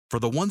For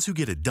the ones who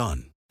get it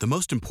done, the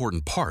most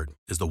important part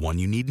is the one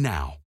you need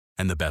now.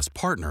 And the best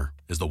partner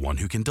is the one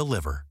who can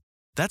deliver.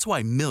 That's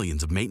why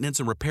millions of maintenance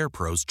and repair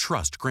pros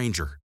trust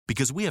Grainger,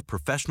 because we have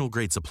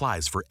professional-grade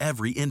supplies for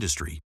every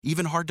industry,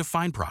 even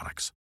hard-to-find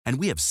products. And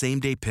we have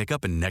same-day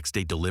pickup and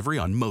next-day delivery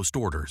on most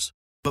orders.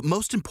 But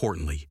most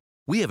importantly,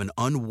 we have an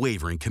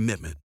unwavering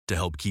commitment to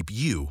help keep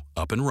you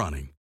up and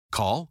running.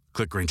 Call,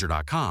 click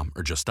Grainger.com,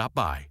 or just stop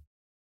by.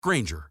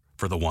 Grainger,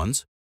 for the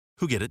ones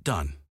who get it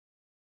done.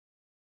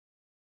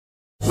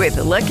 With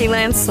the Lucky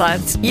Land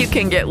Slots, you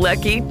can get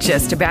lucky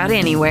just about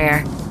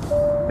anywhere.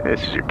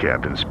 This is your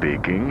captain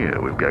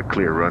speaking. We've got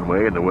clear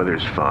runway and the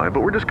weather's fine,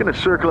 but we're just going to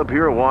circle up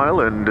here a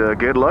while and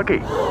get lucky.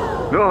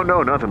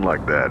 No, nothing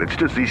like that. It's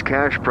just these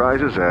cash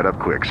prizes add up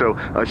quick. So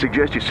I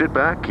suggest you sit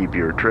back, keep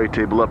your tray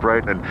table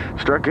upright, and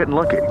start getting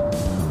lucky.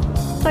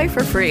 Play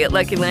for free at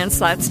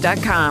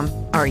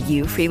LuckyLandSlots.com. Are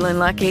you feeling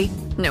lucky?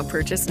 No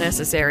purchase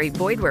necessary.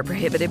 Void where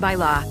prohibited by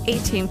law.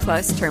 18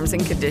 plus terms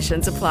and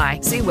conditions apply.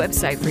 See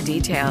website for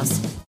details.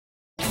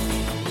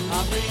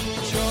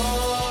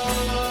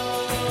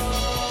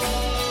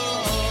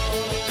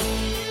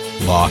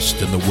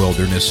 Lost in the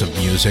wilderness of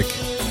music?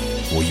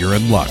 Well, you're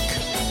in luck.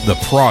 The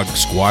Prog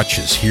Squatch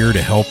is here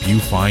to help you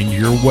find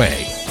your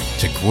way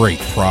to great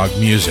prog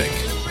music.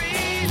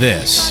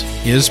 This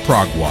is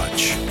Prog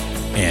Watch.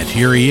 And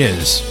here he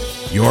is,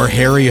 your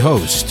hairy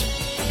host,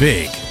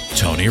 Big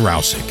Tony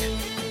Rousick.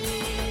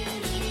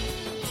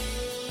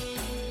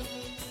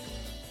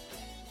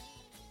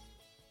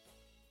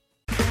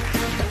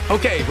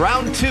 Okay,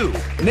 round two.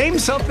 Name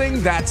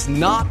something that's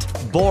not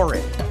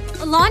boring.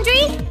 A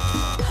laundry?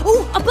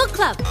 Ooh, a book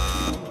club.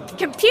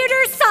 Computer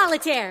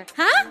solitaire,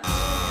 huh?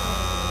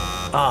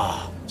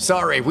 Ah,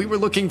 sorry, we were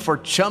looking for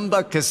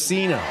Chumba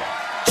Casino.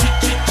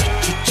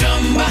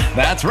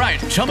 That's right,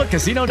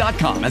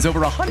 ChumbaCasino.com has over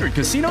 100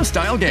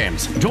 casino-style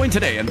games. Join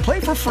today and play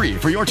for free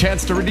for your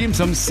chance to redeem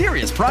some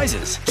serious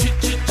prizes.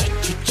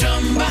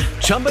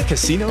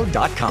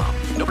 ChumbaCasino.com.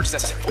 No purchase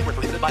necessary. Void where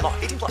prohibited by law.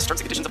 18 plus terms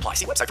and conditions apply.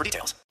 See website for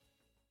details.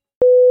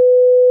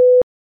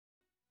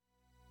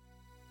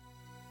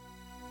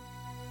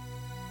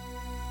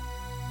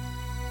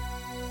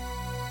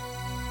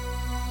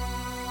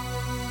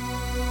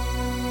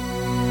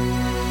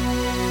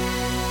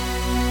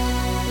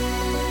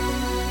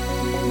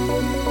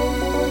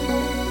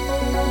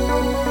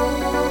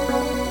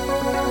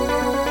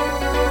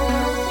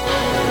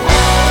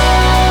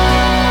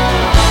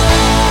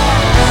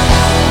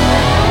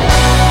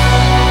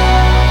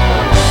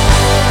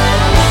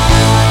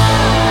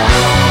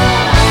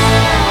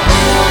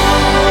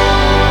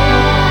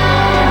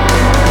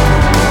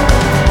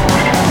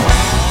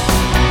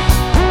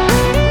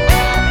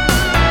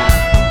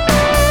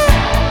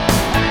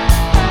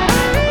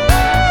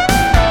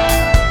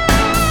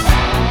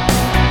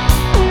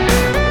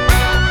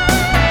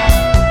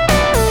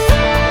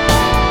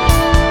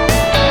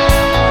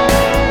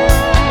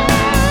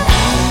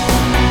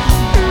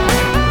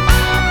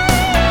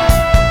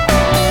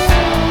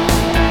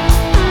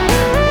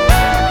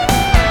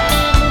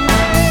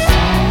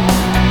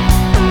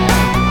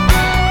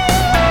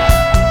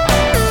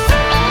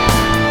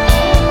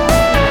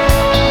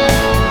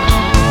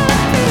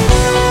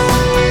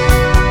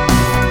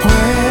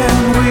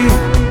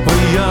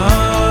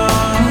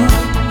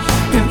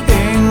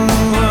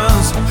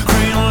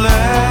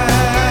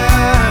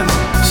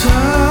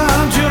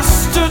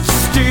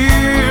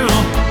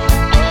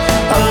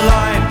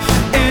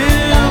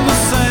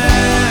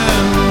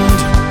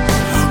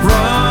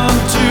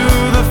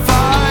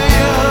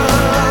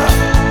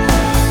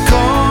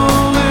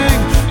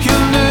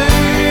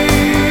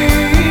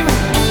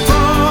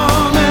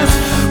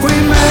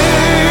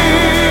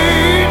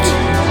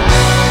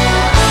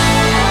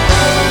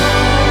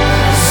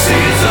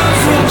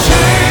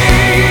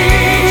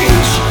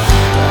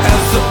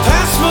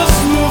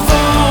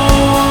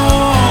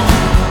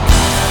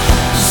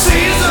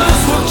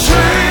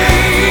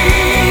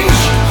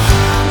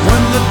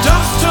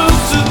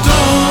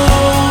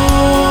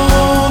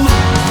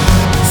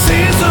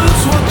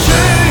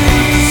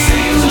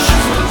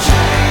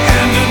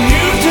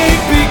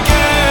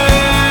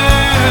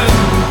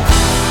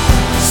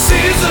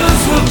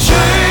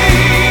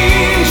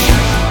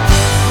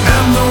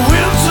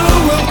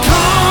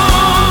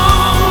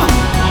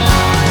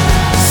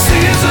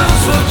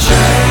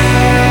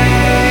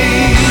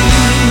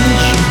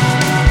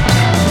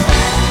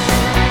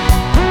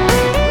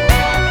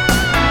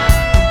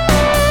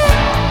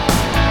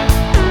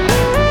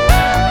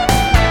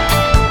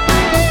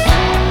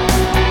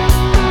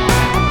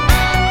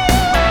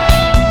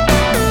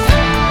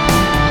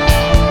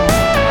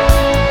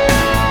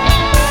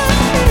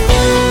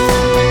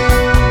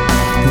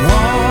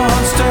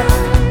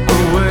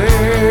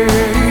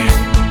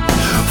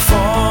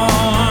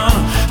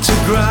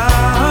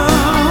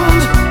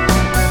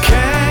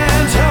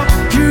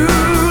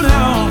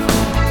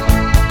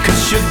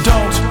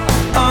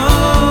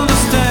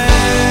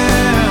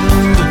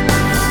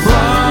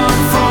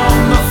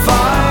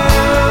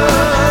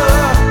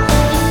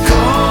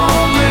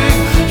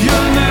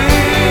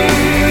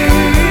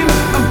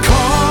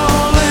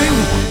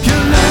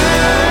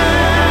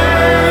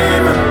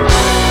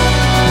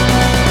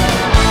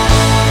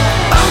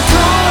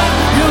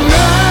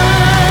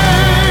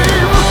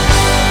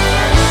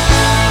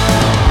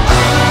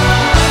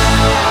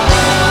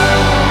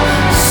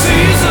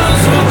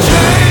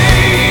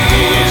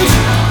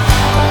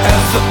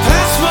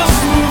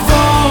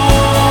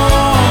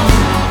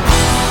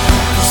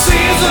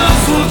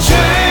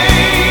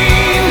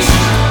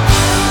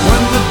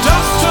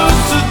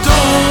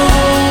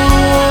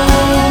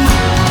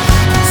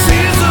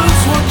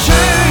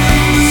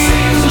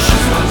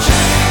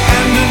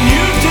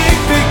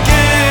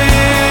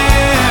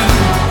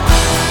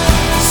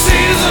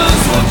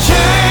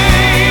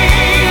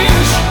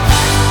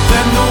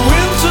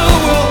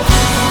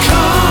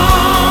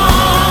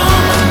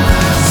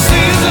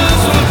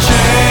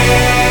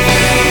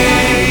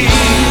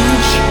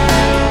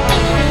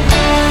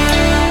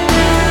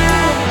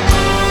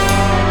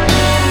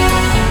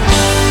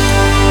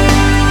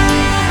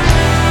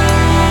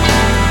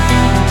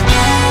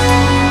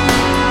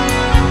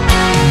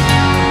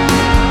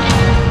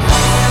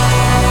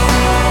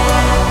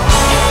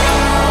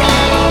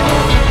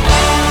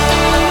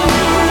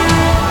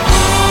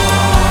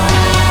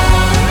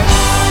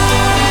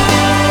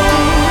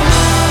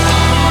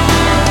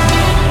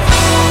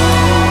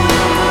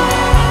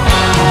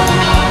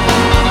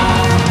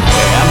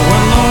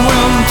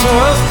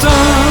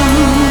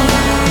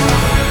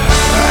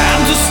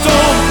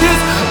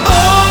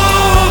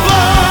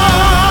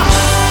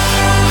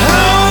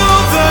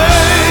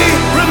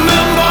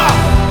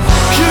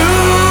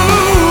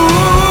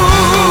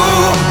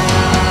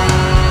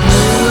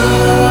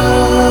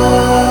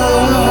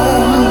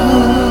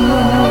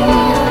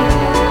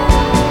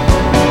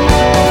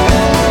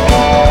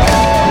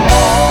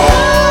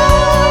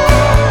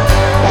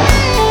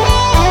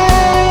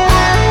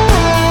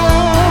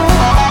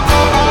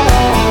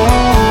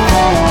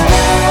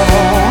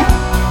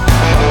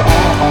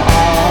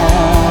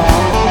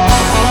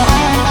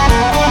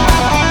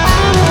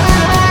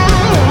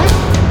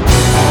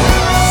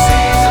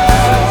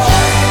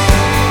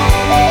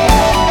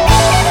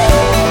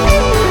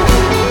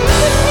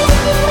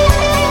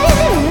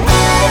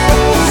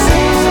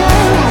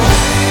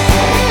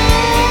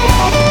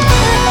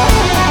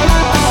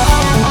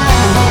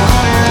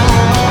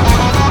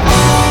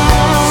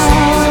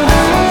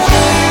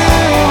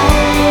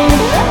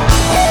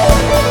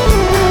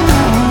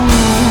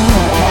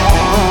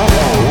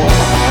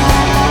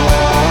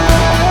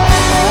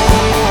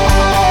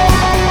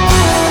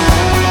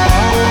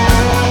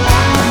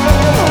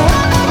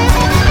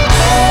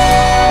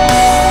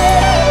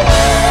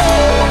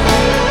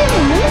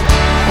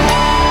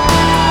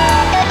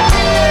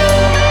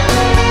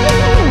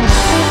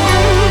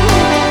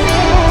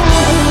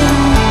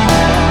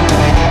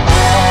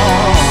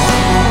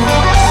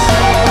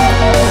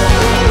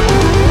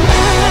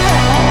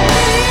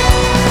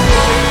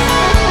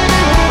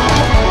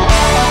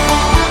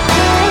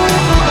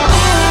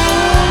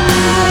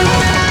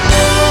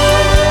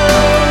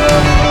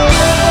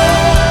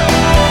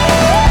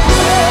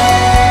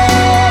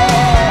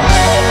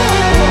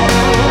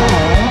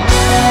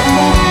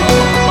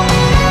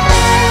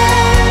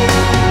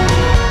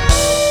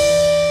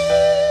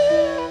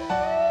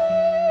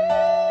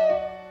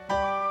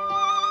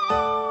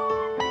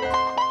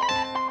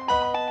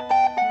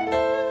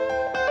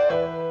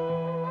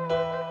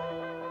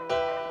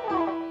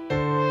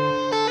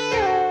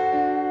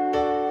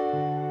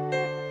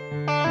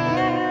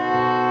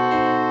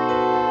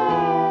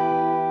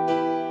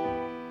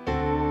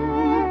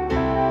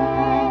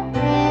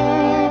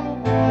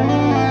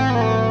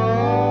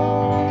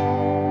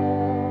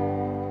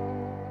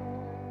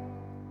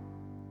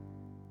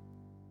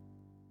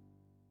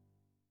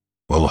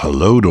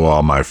 Hello to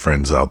all my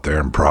friends out there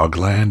in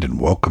Progland, and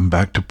welcome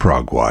back to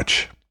Prog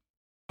Watch.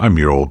 I'm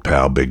your old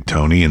pal Big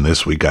Tony, and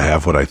this week I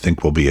have what I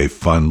think will be a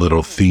fun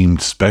little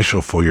themed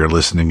special for your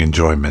listening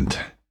enjoyment.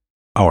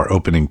 Our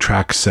opening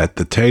track set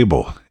the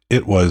table.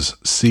 It was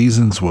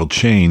Seasons Will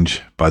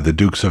Change by the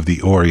Dukes of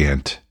the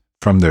Orient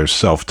from their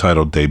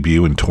self-titled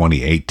debut in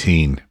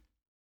 2018.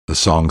 The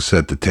song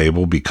set the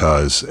table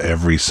because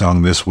every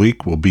song this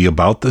week will be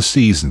about the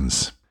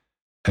seasons,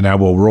 and I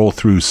will roll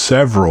through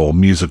several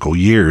musical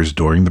years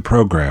during the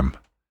program.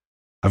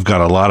 I've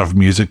got a lot of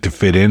music to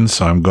fit in,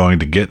 so I'm going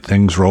to get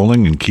things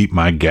rolling and keep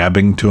my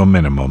gabbing to a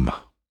minimum.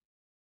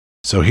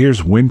 So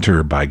here's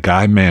Winter by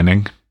Guy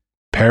Manning,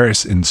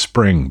 Paris in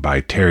Spring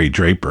by Terry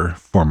Draper,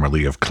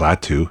 formerly of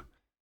Klaatu,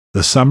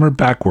 The Summer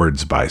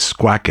Backwards by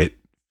Squacket,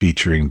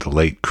 featuring the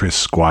late Chris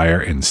Squire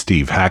and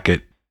Steve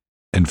Hackett,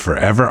 and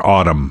Forever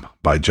Autumn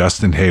by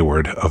Justin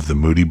Hayward of the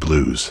Moody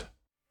Blues.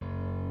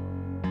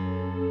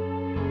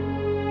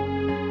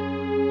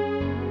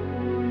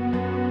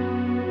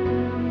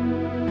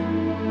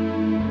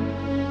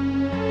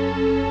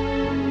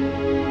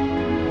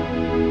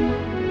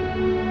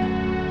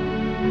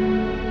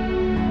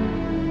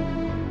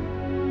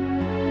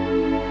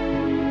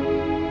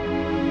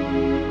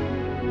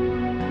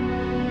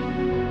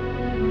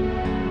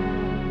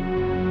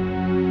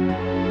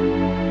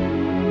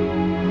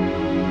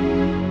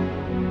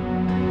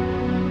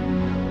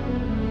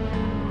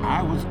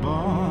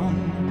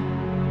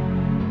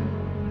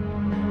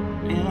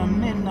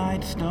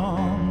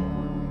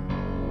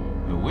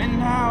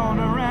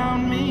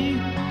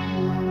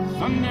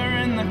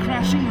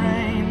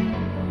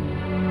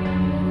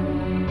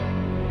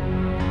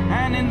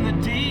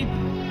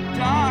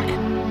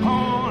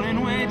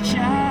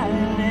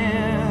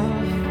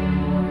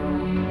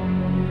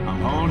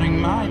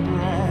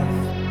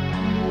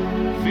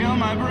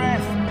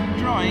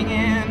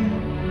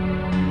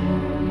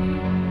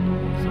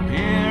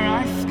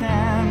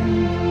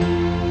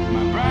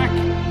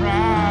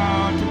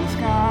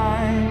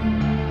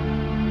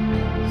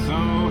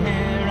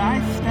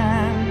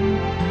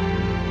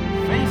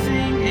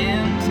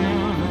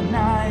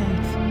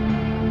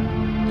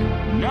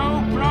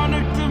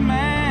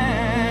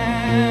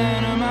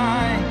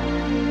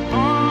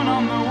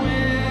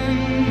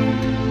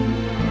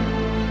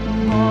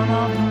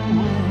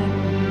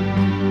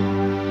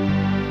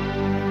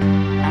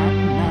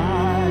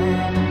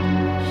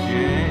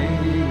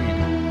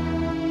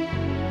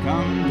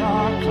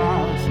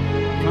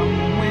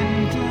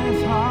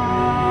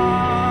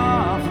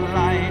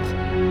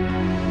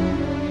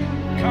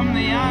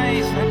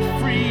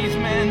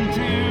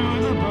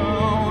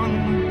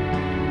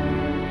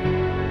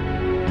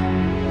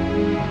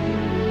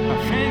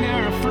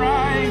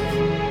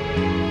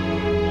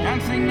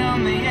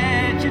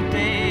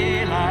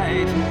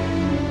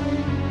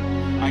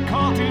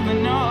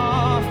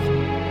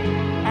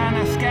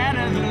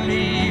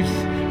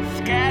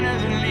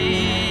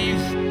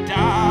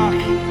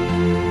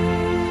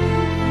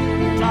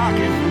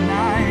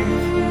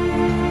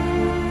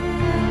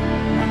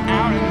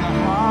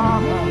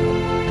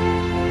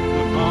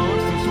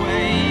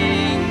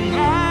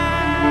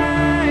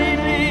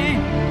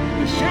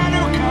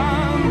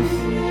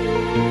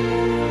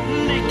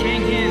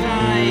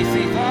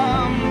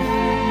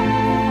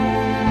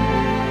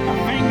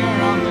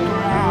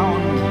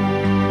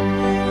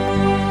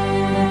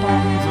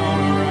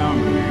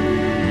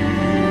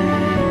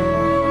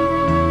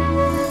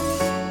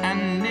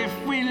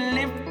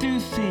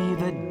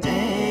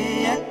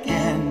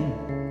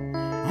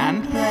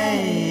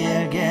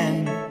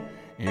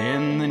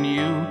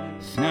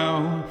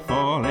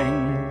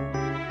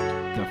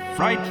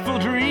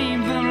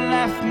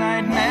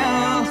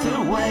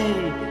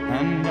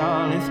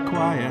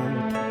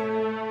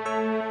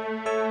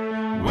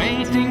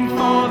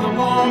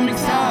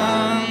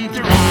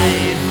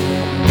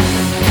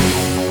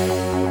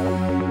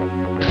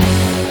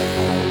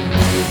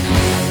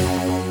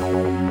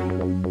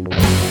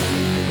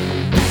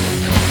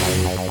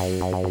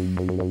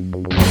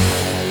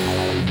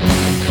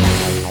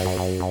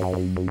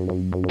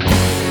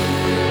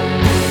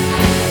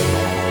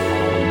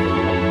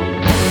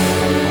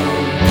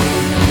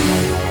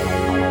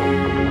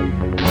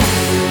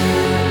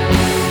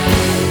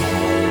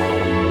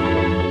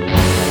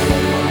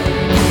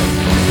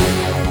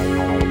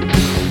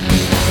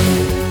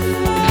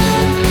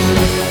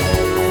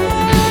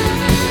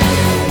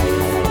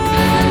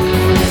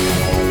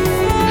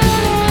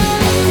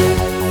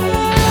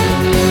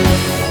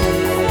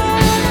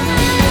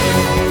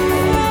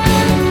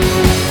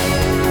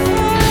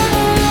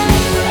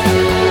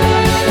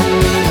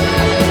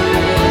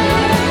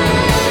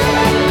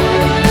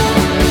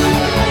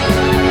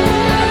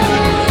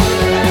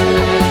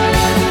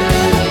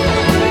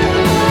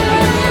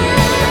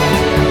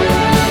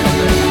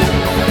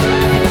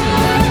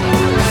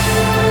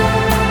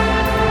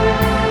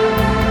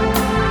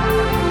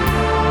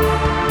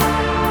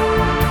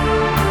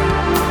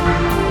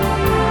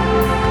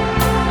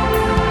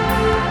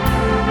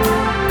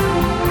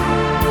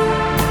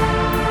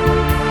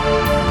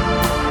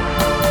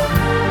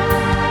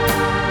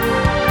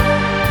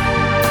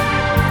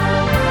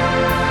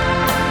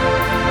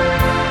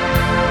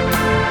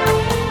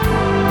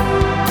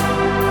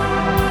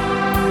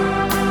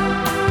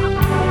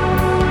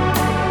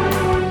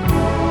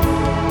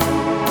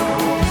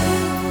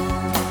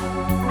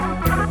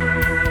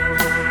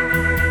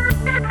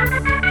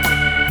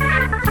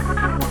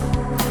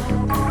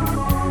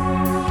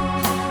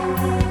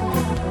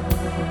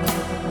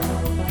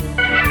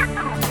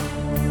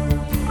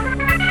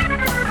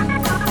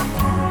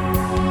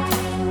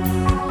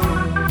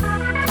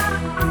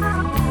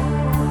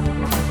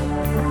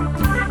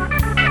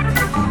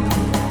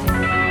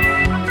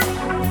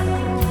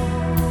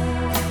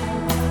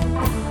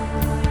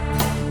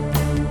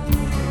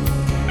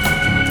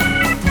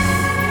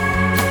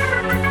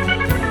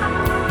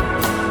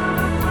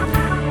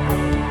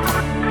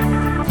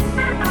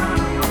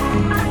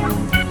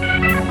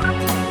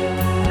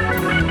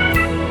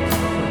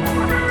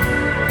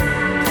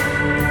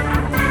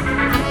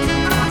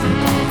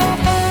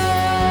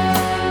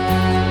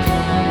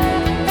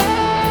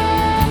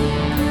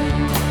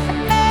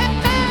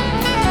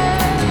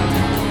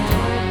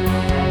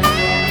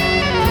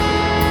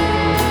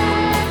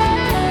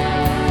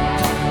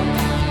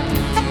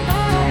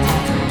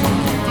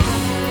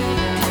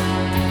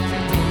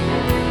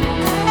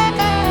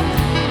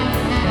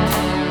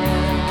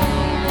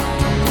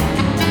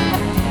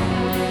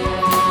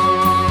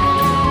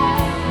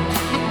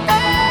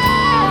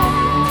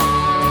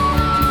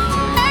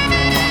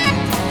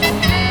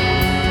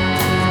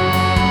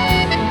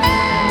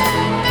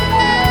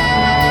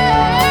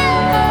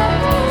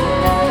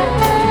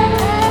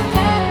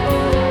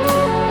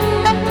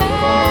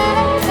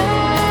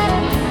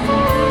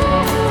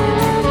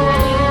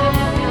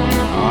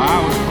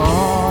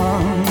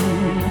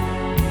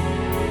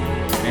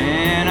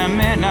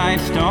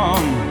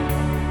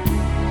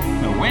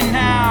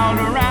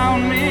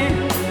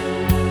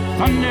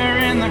 thunder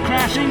in the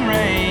crashing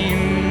rain,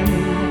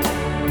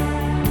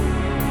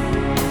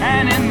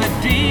 and in the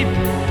deep,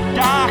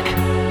 dark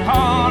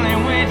hole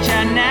in which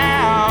I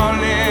now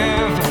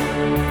live,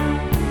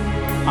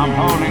 I'm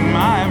holding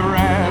my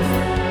breath,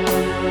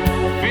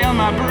 feel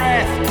my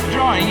breath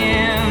drawing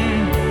in.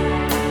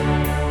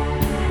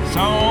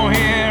 So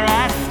here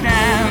I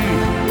stand,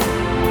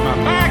 my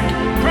back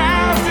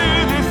proud to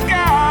the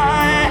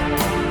sky.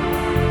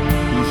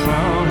 So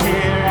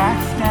here I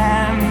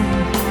stand,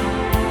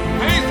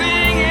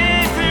 facing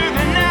into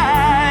the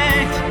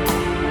night.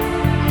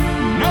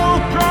 No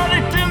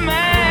product of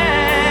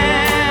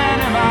man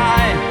am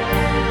I,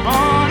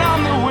 born on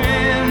the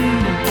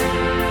wind,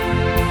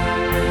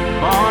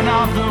 born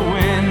of the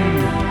wind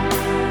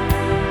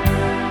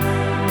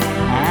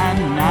and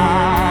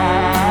nightshade.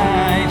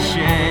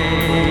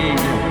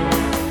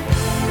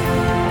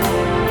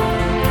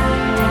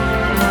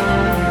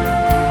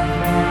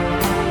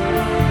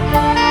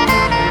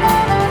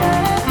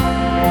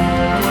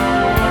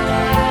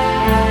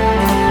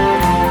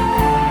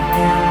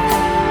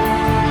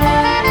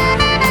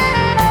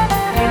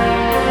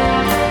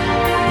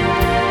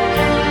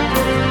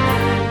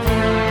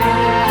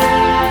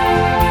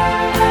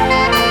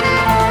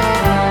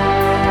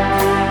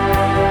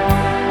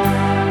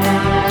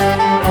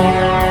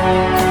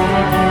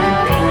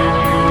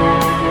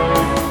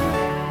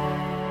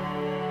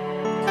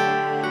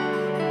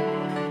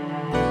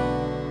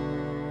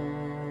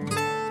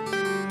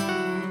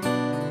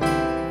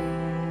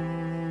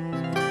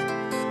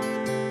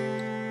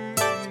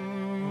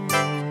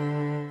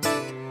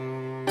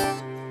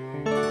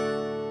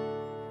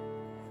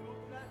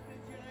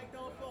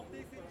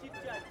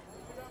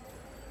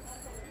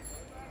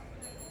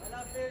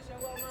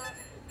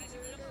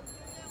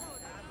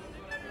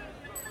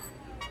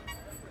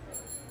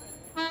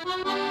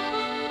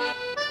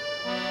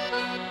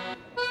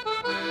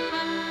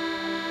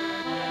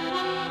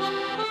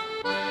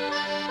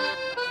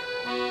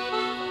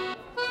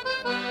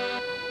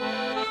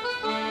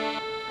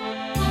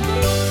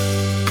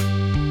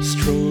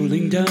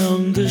 Strolling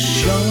down the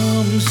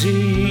Champs-Élysées,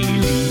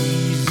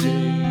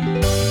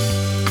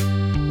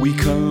 we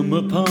come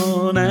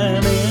upon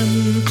an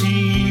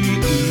empty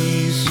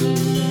easel.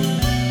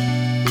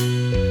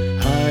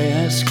 I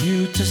ask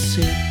you to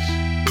sit.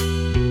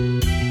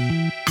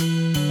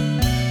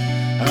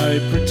 I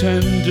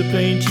pretend to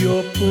paint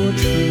your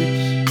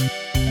portrait,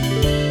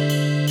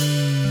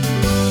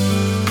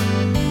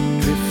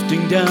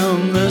 drifting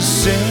down the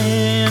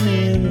Seine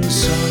in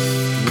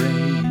soft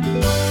rain,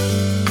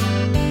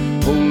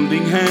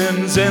 holding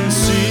hands and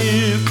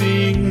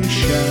sipping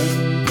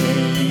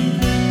champagne.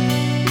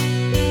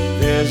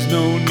 There's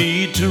no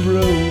need to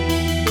row.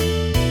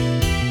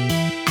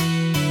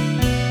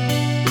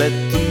 Let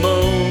the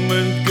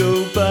moment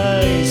go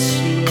by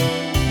slow.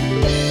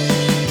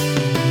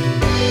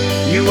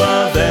 You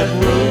are that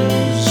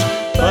rose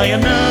by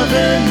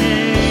another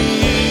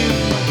name.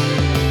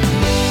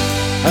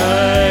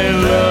 I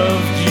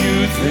loved you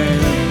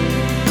then.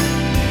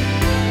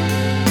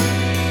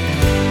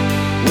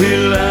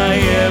 Will I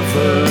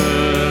ever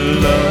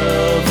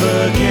love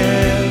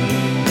again?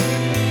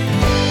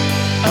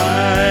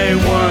 I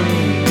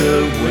wonder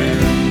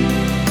when.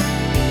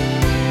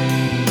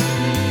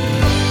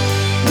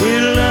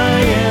 Will I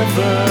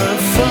ever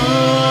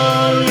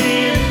fall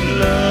in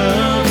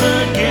love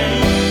again?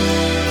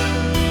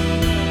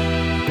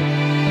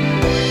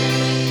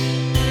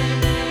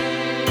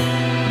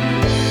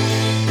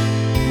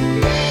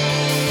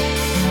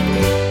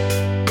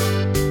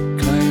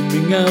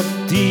 Climbing up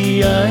the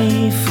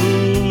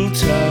Eiffel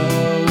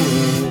Tower,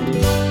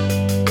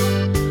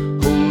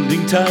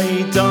 holding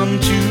tight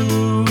onto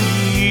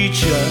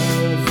each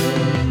other.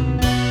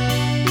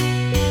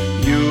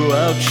 You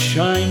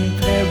outshine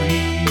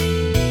Paris.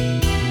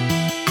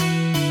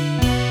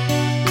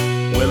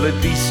 Well, at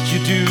least you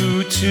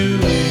do to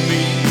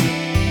me.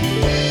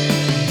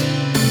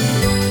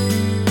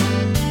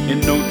 In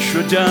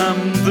Notre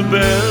Dame the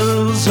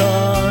bells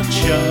are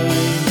chiming.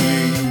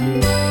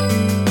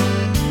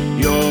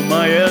 You're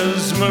my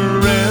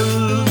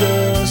Esmeralda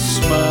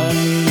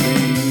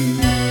smiling,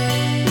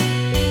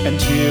 and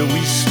here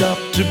we stop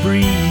to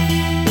breathe.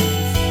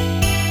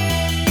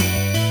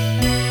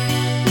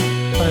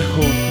 I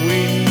hope we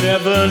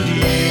never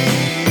leave.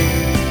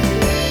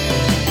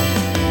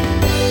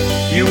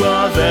 You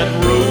are that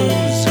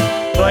rose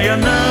by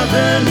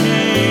another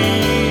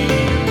name.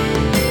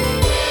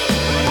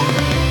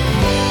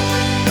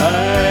 I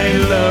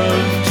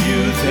loved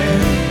you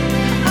then.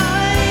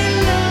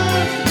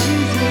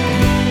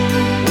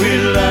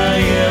 Will I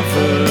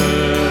ever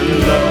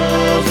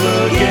love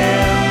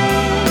again?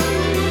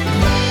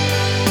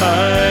 I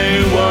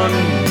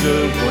wonder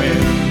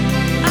when.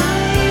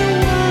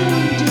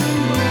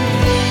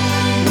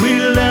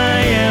 Will I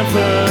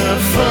ever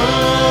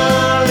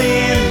fall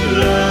in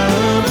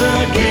love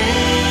again?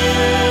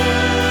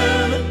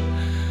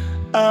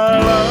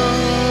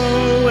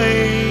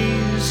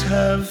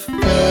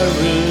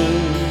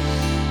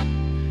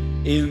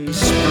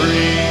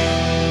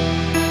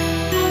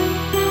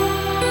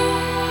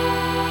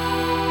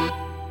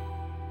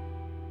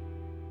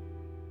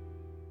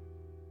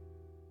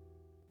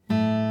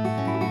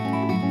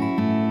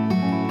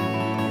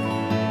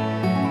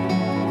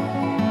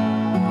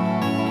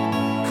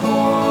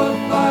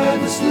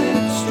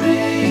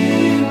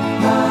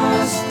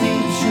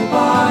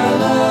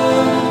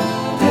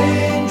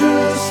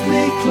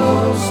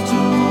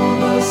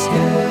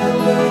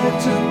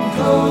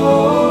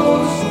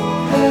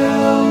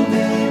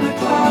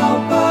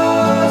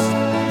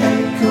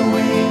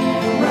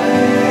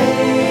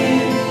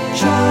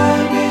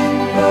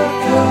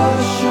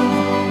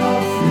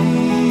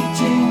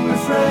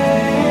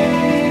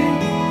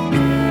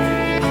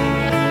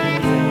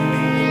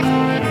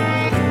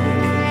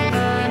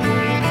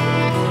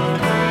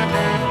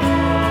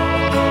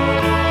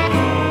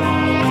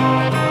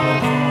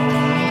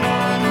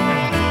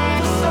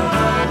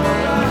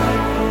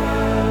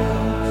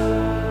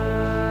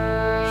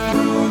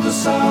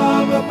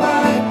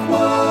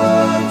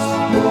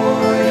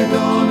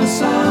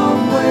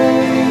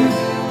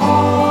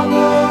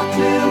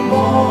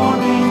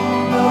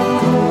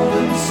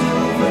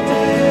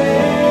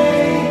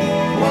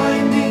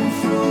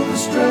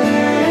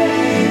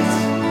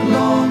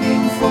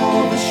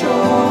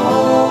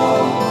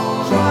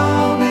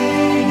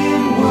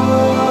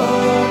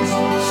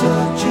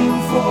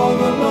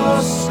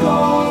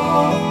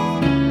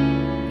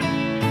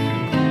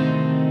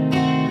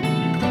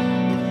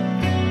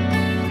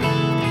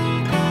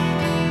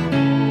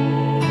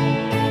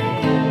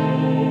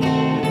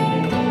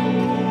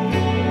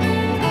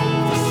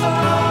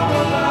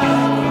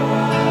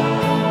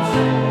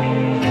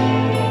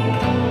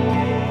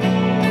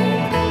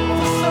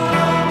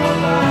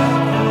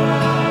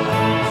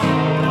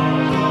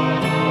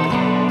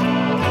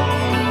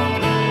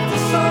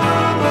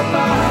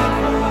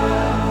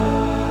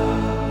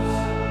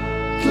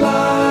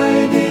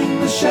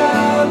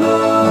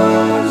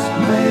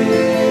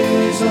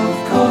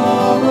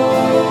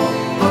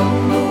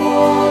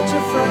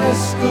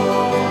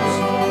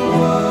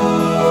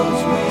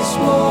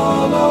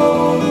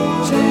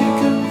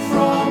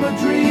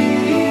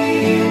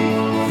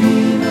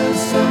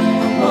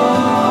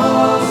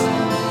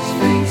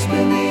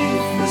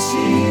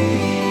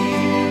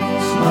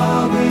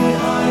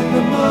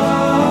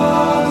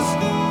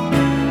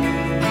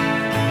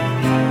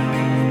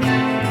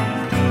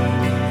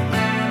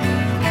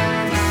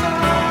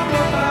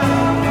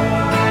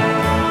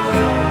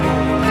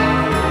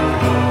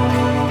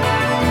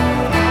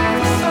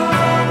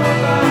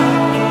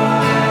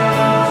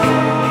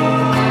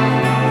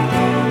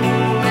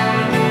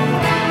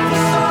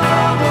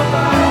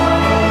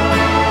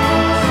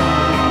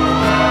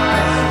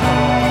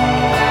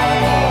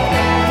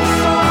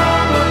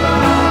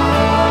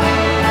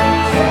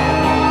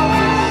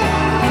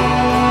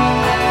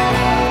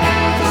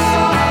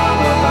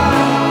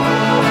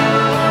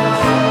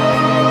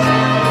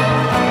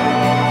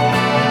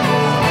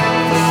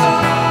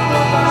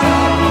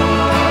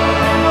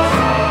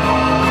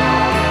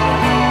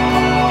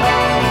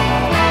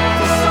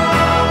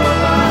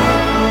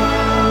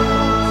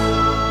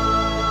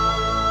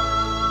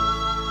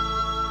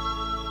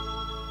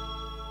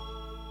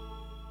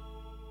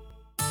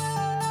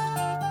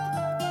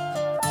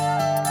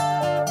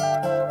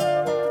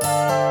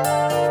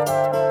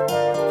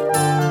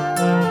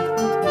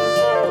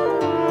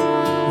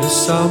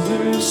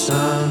 summer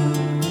sun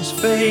is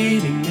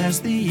fading as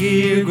the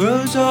year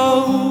grows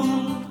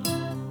old,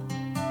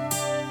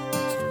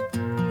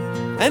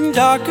 and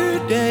darker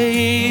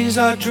days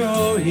are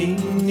drawing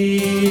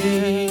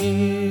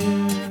near.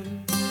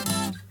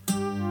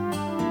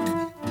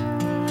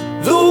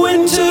 The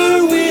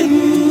winter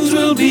winds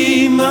will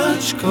be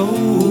much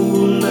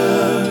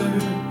colder.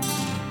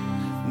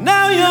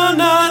 Now you're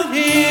not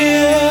here.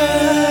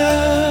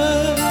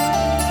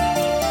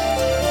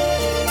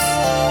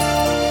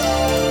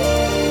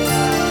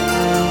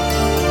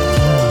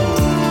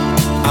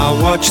 I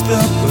watch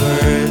the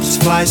birds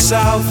fly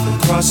south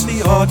across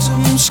the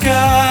autumn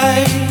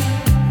sky,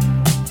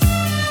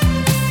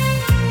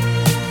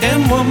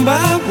 and one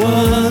by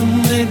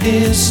one they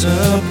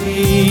disappear.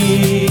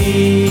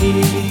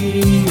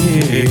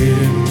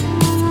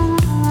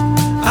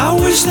 I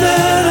wish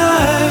that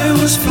I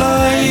was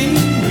flying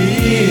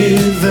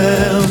with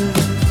them.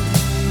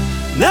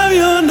 Now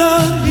you're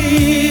not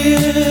here.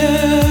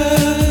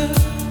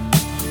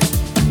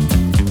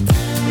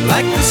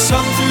 Like the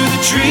sun through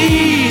the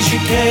trees, you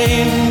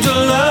came to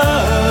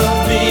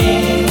love me.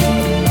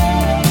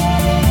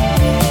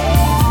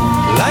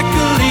 Like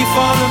a leaf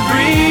on a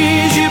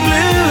breeze, you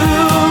blew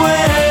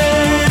away.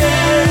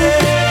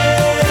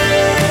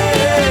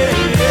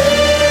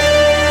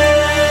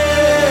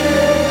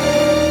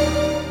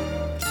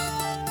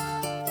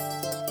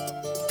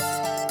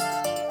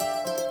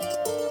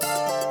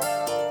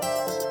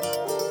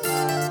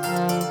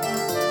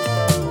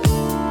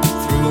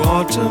 Through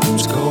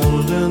autumn's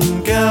golden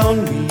gown,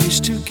 we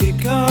used to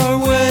kick our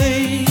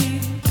way.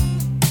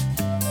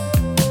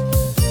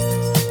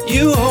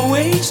 You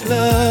always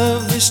love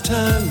this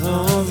time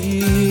of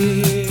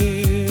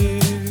year.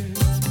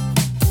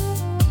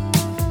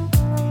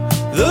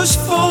 Those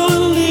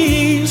fallen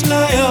leaves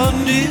lie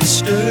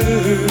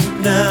undisturbed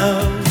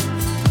now,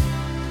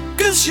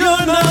 'cause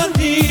you're not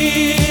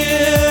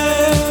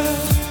here.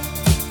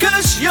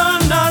 'Cause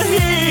you're not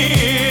here.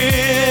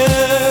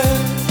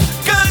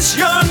 'Cause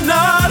you're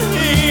not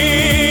here.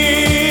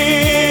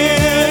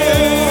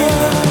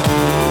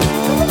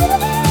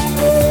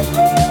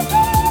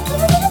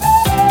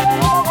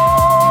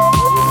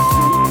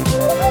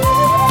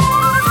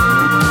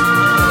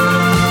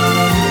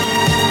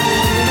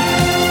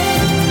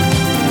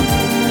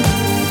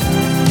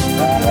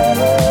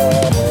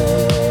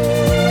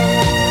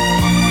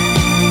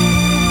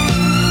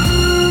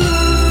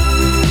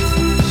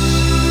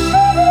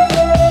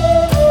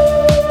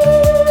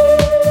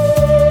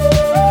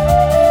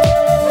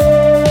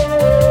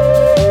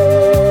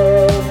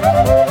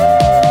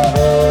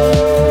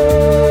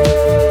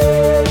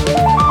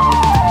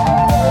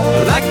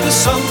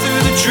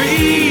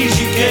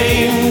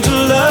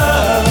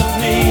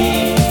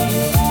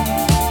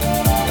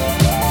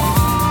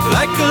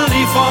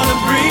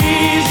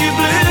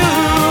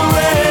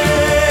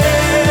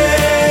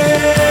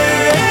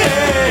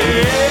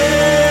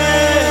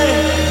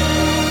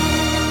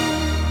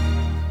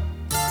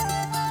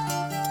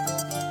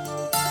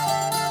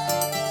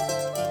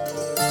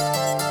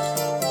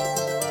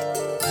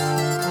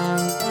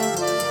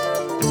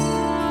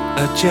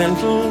 A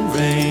gentle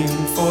rain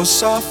falls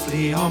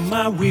softly on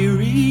my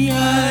weary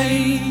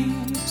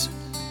eyes,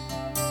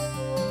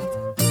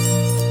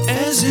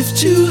 as if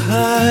to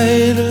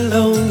hide a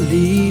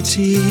lonely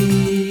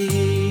tear.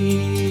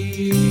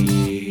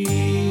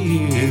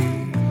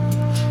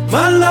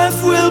 My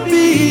life will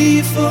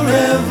be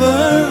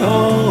forever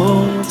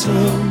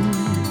autumn,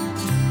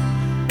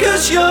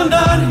 'cause you're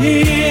not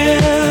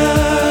here.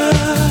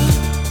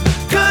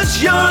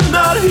 'Cause you're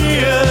not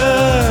here.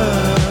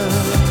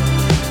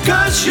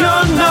 'Cause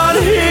you're not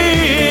here.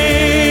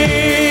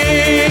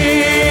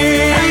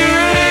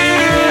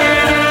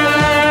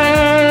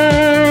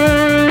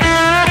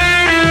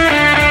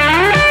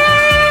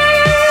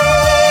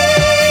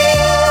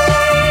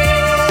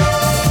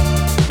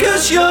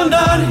 Cause you're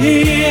not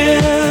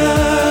here.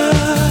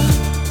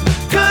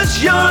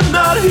 'Cause you're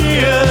not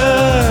here.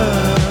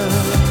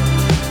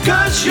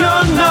 'Cause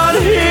you're not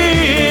here.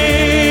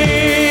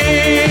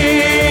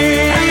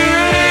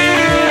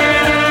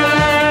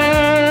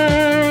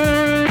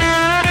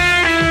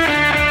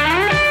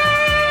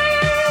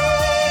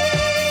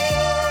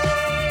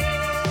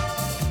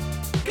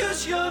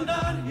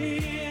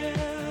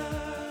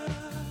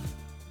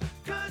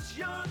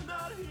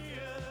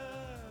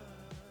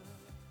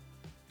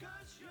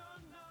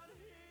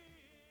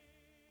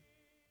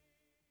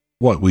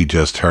 What we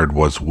just heard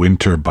was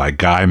Winter by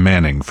Guy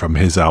Manning from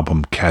his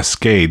album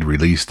Cascade,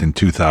 released in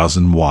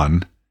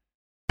 2001.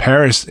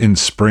 Paris in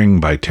Spring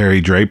by Terry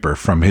Draper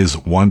from his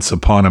Once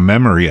Upon a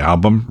Memory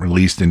album,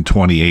 released in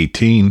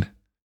 2018.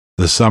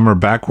 The Summer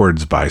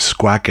Backwards by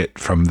Squacket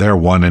from their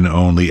one and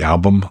only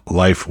album,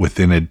 Life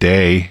Within a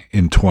Day,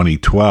 in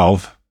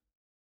 2012.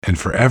 And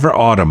Forever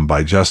Autumn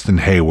by Justin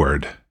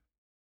Hayward.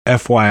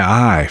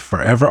 FYI,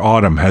 Forever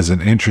Autumn has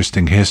an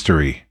interesting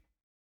history.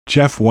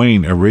 Jeff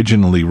Wayne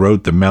originally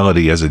wrote the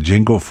melody as a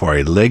jingle for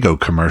a Lego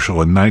commercial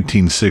in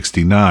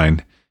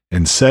 1969,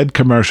 and said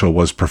commercial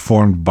was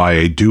performed by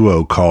a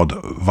duo called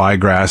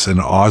Vigrass and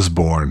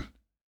Osborne.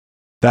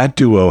 That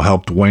duo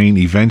helped Wayne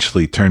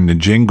eventually turn the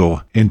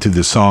jingle into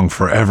the song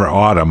Forever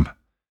Autumn,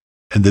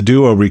 and the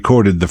duo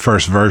recorded the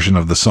first version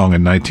of the song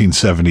in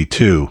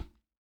 1972.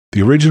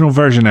 The original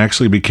version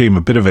actually became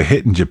a bit of a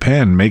hit in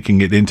Japan,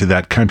 making it into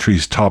that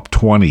country's top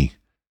 20.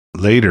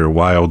 Later,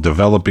 while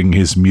developing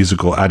his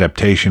musical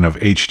adaptation of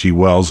H.G.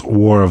 Wells'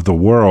 War of the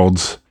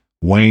Worlds,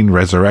 Wayne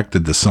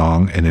resurrected the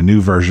song and a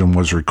new version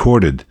was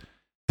recorded,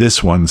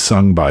 this one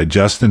sung by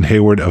Justin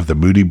Hayward of the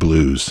Moody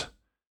Blues.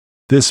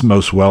 This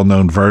most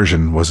well-known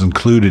version was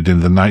included in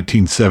the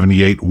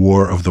 1978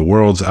 War of the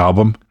Worlds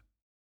album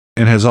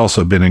and has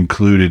also been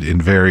included in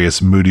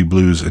various Moody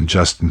Blues and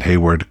Justin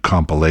Hayward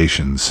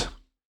compilations.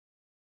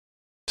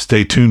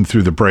 Stay tuned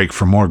through the break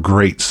for more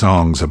great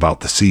songs about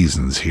the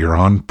seasons here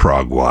on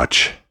Prog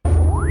Watch.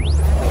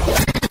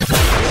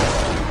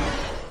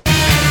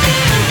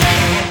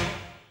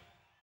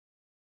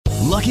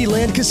 Lucky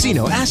Land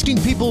Casino,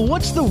 asking people,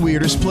 what's the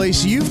weirdest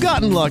place you've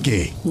gotten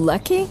lucky?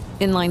 Lucky?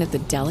 In line at the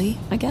deli,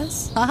 I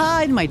guess?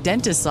 Aha, in my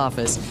dentist's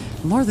office.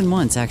 More than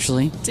once,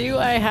 actually. Do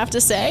I have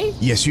to say?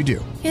 Yes, you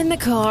do. In the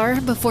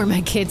car before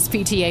my kids'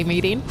 PTA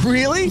meeting.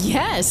 Really?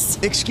 Yes.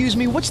 Excuse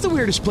me, what's the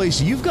weirdest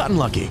place you've gotten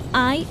lucky?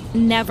 I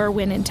never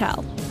win and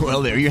tell.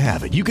 Well, there you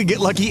have it. You can get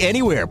lucky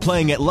anywhere,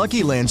 playing at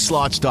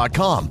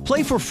LuckyLandSlots.com.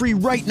 Play for free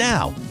right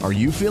now. Are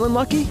you feeling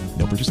lucky?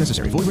 No purchase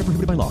necessary. Void where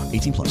prohibited by law.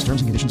 18+.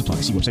 Terms and conditions apply.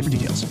 See website for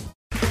details.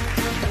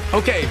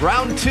 Okay,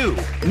 round two.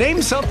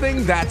 Name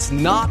something that's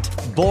not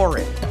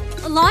boring.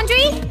 A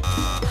laundry?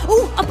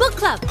 Ooh, a book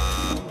club.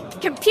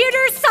 Computer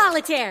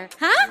solitaire,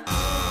 huh?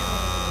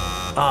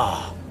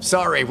 Ah,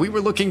 sorry, we were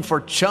looking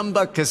for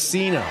Chumba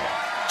Casino.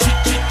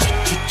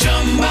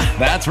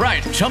 That's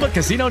right,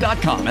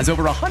 ChumbaCasino.com has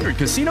over 100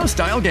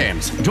 casino-style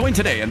games. Join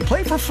today and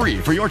play for free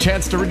for your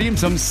chance to redeem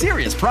some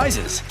serious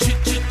prizes.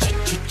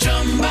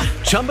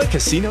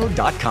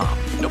 ChumbaCasino.com.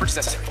 No purchase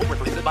necessary. Void where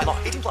prohibited by law.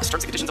 18+. Terms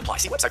and conditions apply.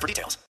 See website for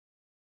details.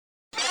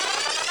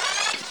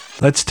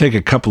 Let's take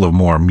a couple of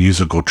more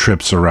musical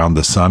trips around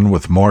the sun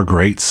with more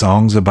great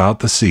songs about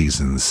the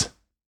seasons.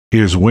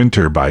 Here's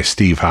Winter by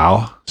Steve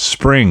Howe,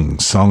 Spring,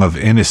 Song of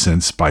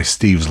Innocence by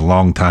Steve's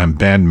longtime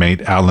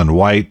bandmate Alan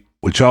White,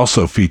 which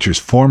also features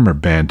former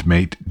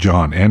bandmate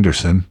John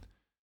Anderson,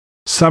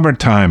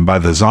 Summertime by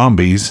the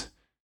Zombies,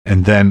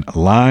 and then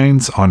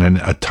Lines on an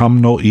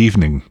Autumnal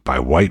Evening by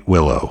White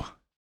Willow.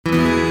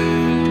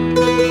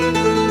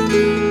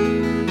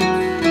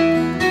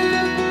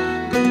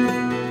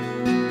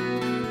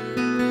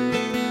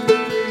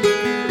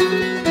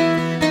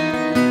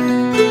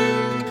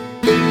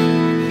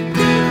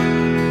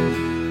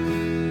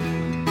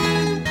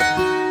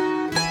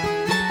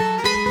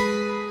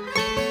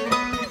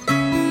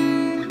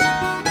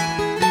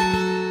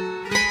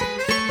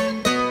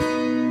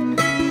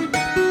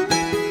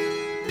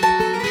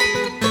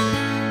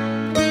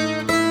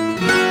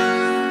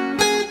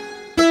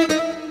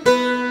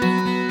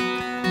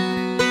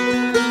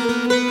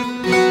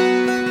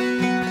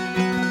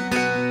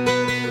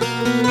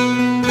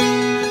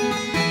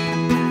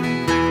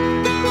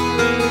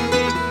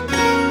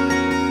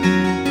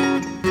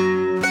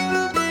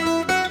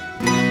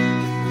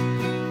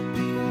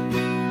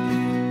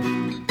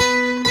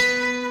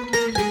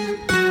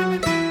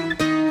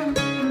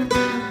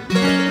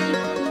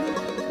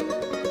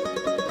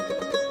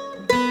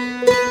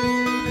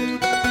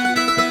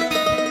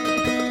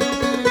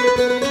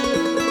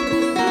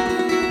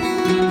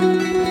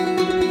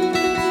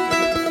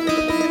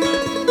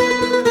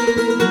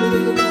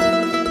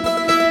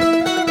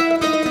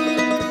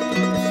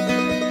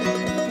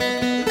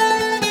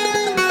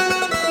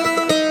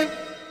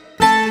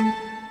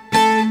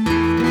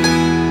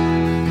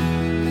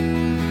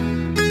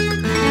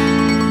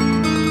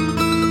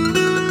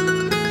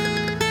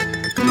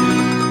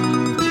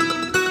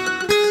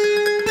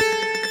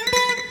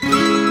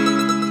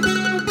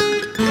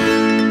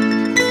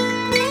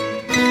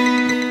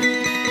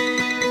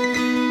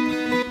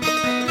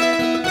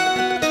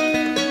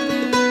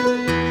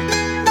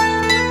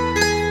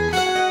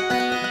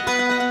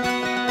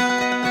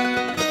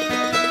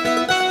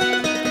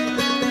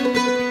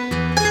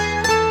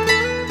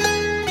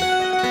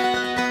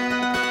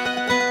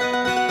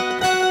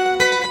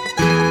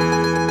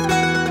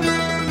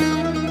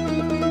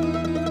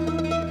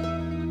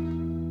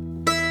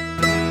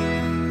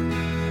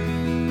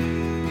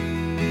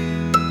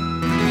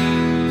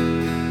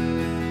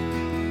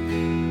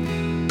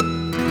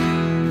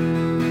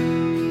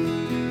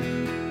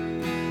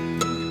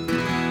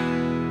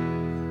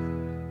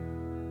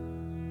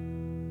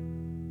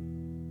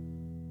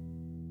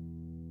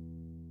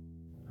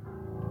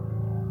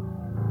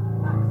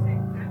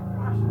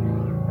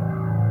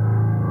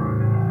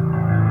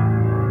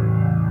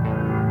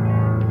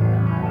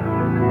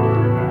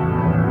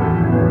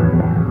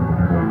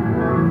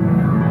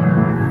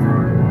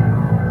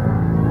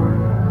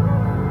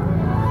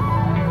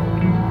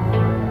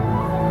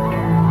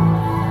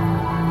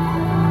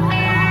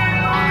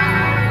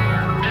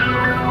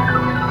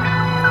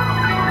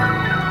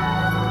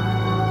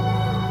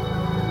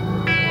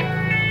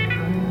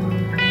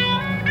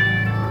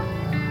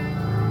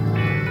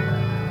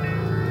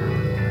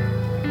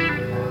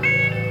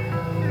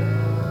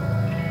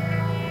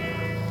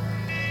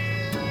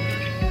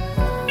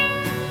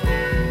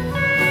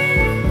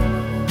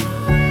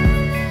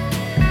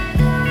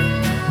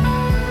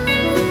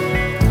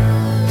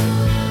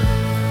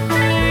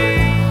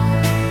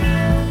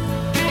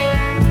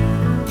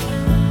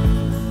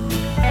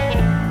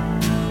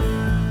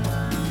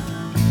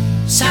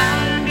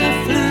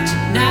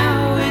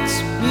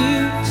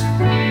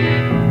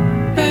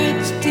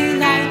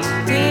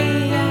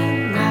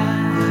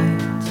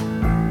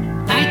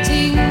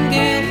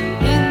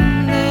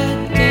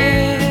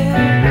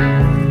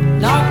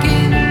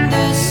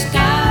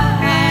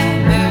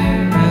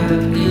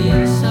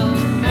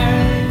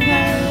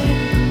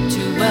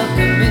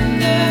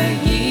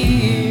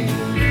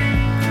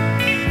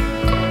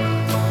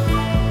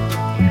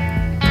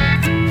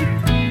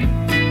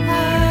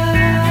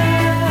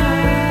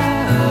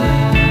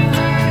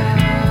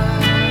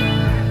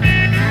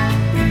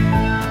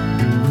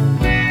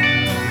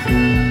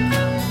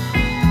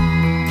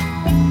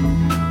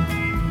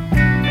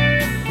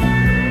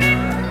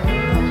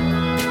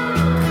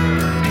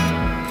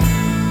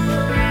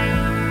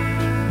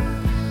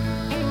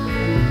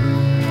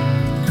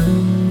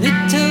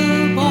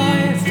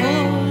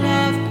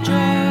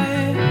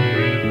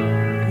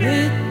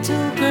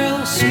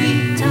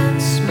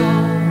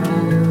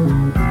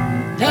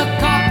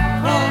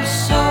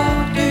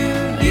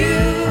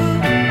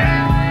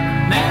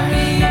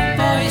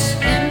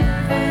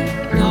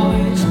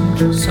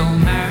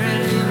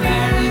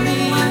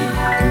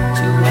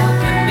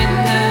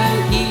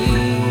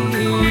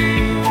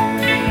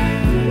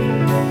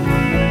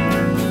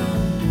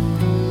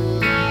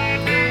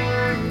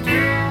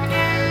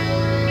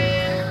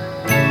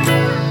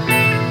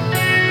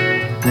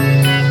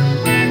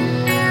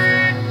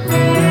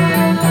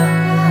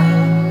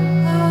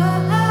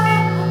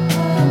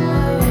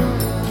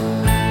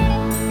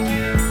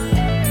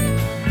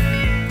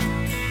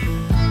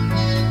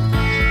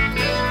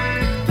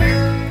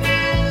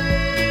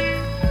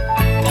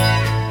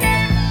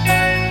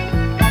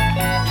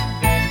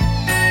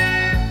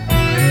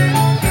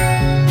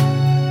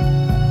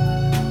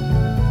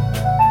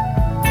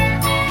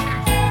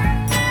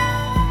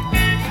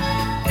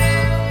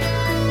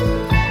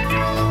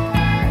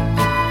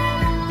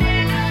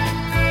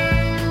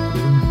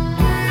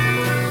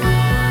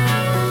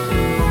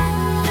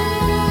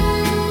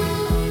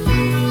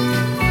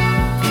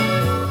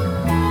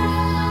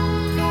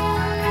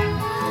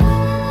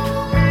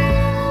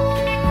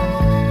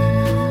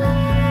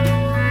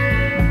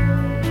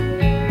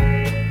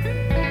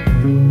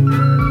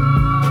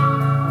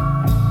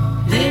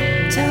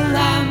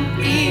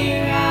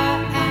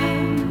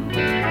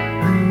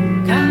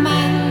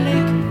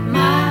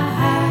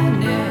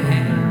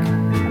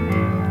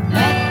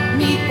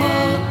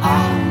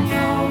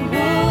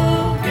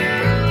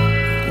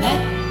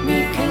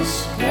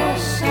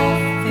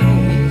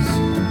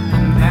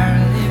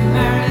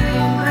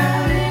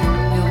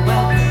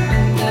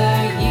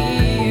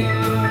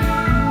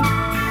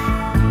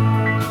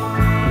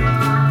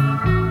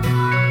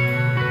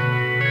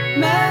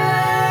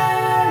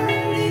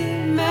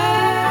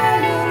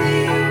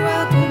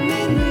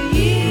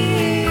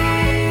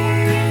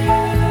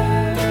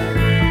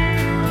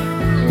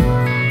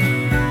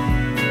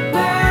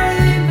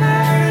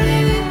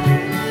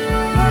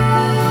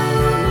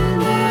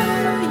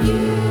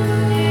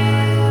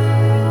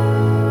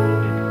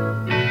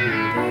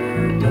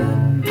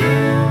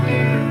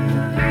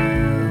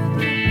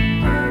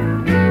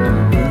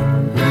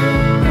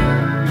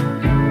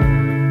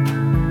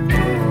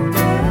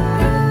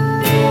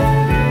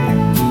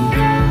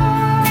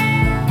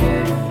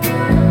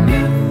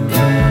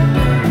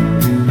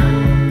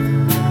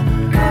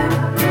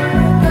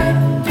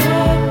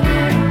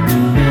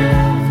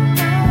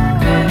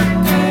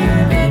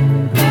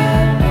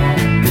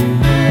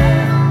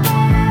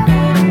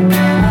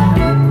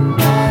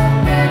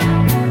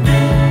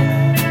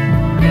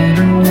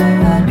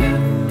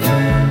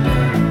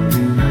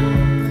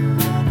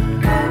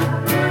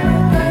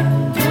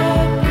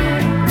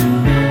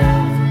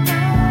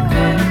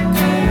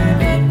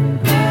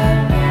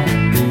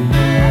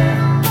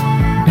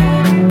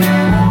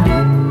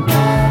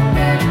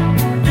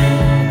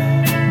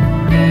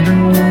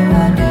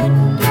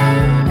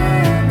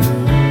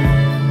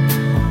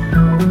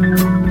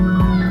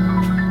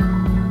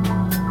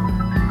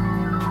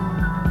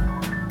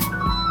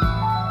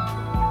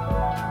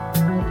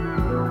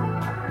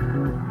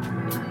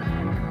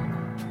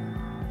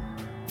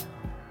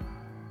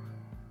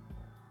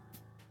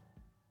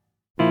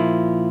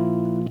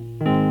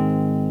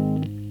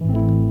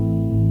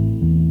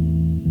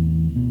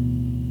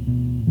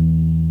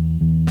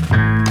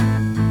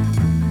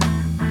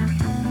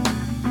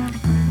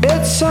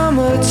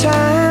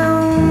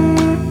 Summertime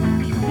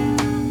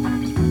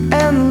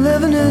and the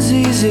living is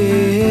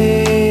easy.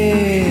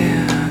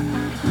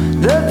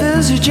 The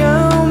bills are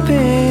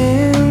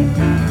jumping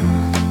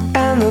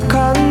and the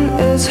cotton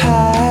is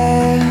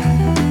high.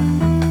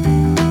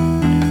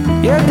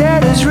 Your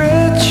dad is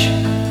rich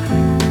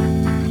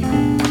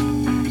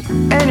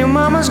and your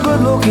mama's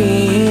good looking.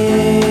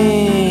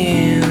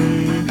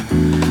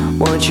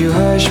 Won't you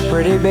hush,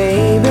 pretty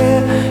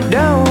baby,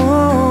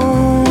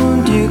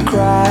 don't you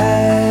cry.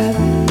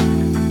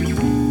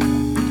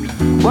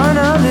 One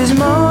of these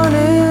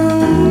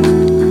mornings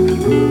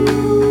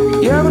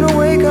you're gonna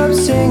wake up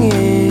singing.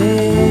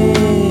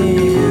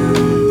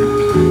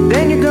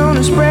 Then you're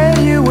gonna spread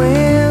your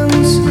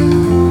wings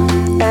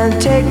and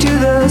take to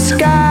the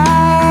sky.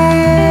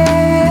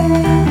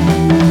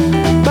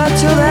 But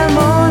till that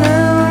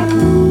morning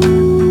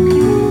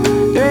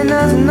there ain't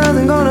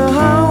nothing gonna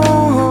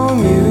harm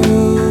you.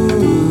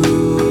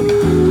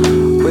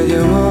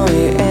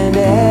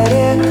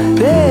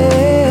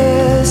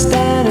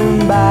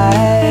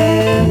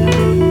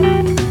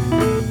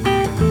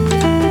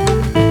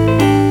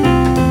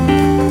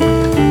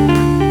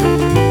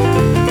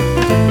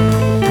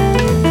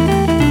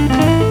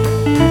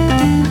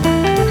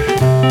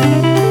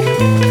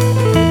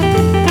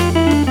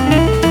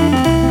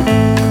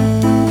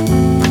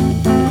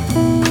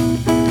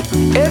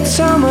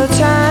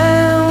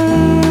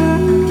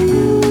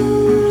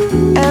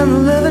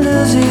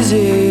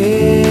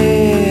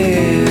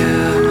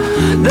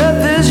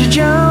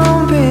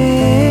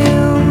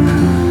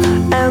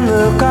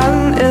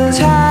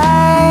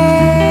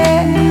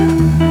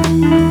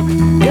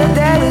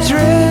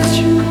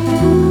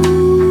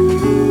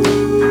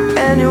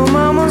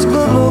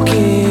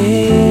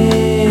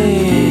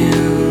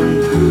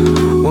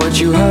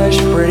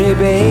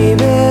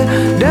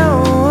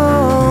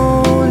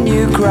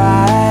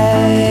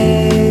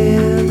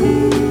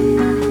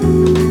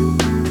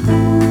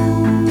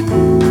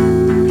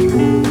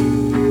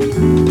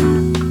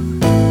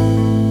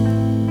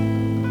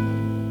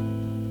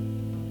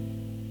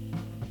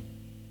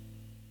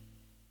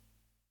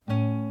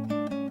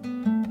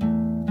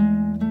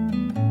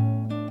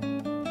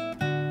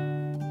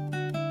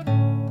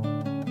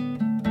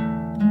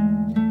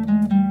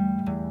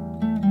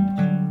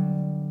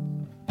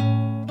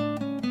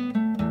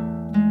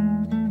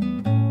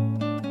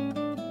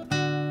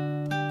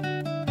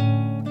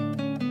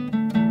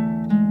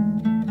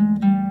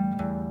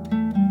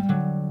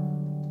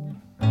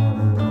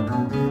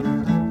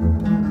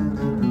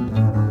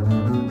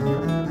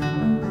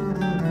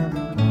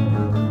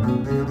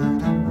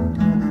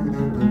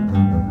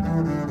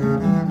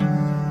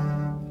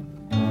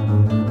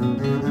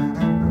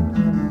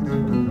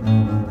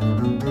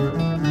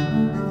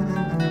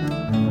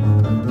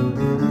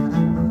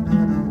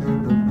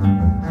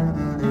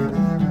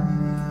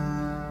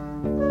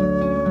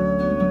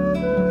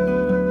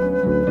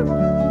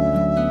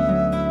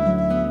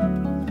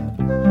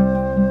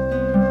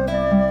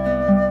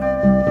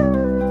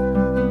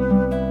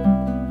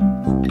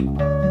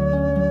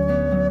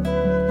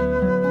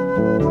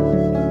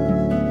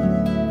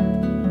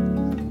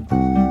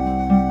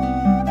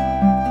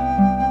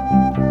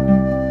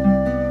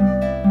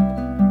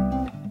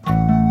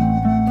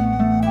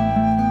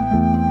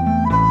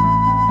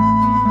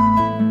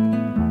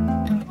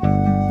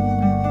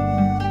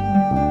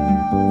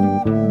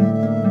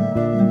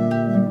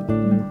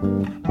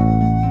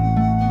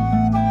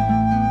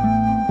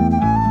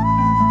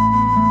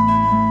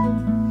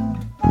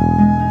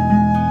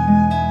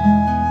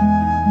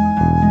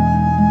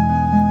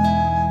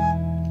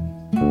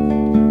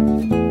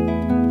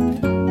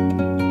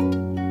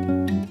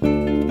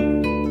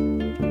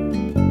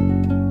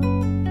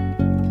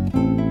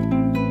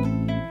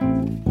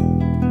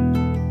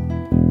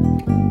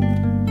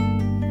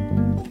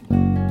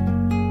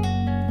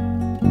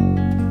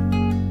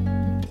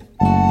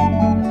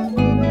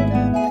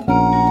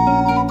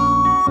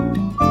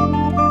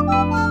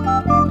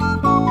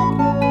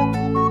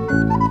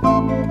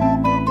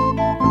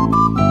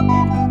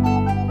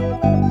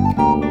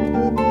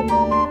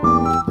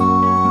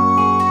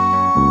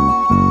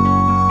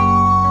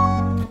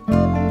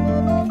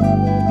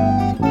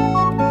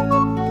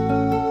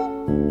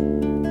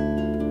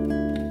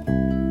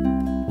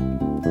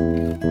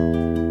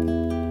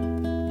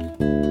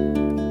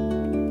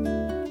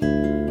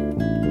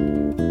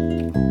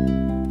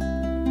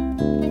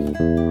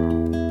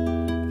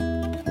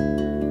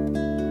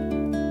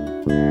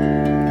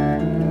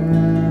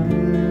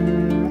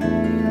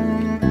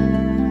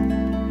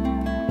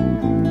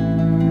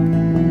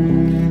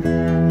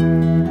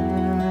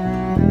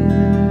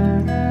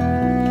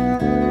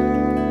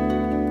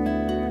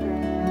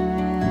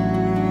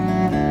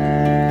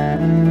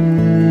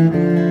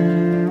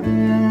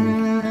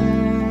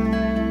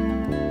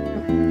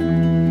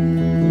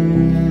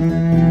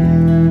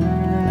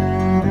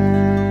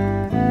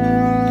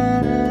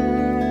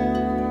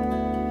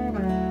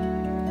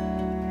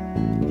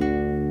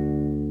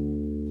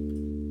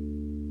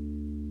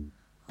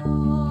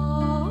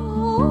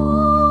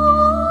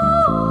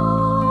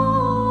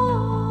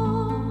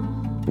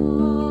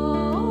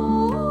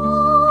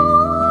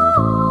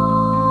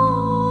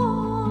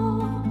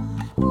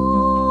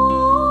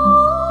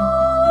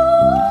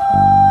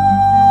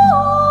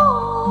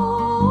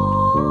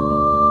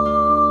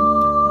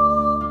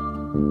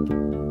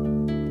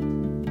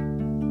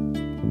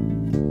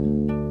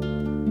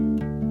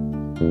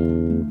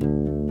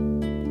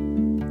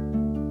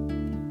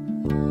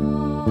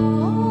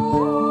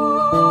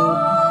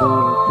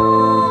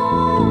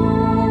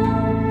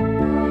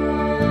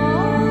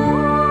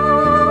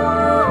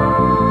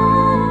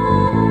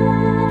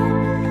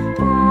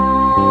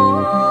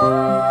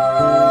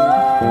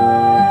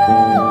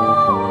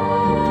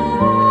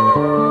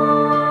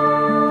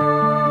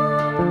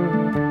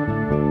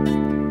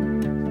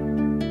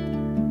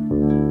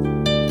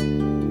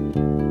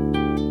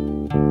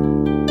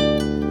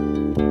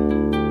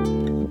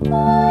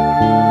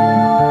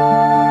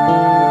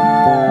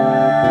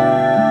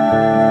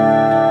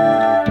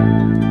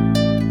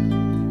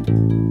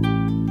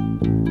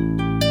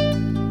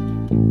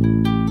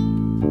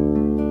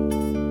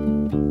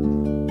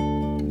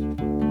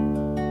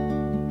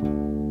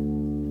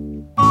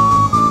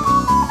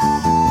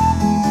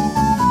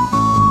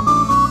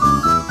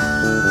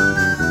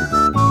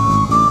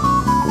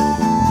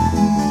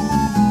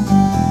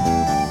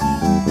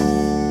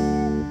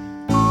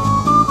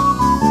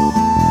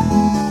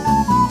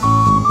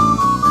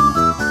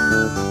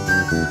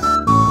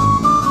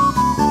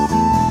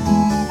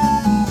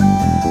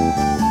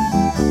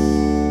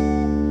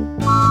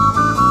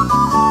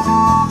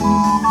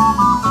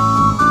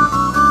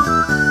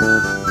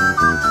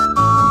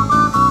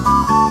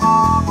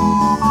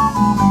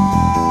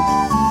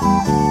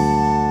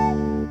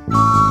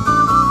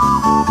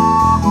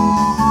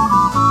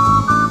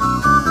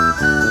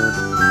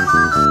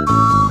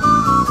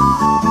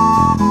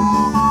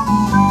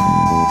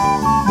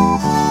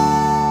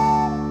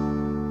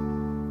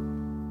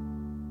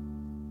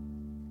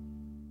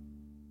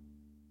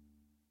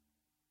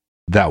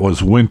 That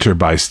was Winter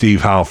by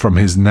Steve Howe from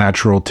his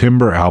Natural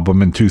Timber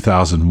album in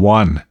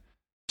 2001.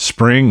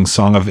 Spring,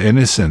 Song of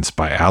Innocence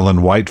by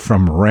Alan White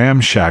from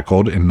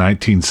Ramshackled in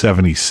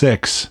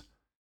 1976.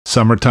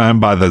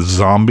 Summertime by the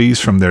Zombies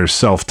from their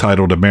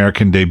self-titled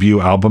American debut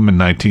album in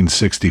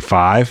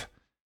 1965.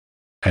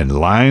 And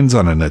Lines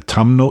on an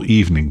Autumnal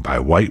Evening by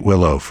White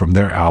Willow from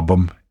their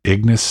album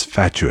Ignis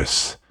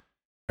Fatuus,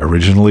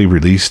 originally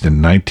released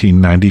in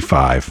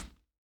 1995.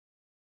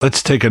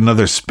 Let's take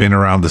another spin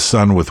around the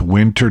sun with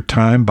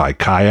Wintertime by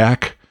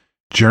Kayak,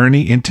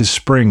 Journey into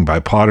Spring by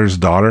Potter's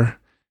Daughter,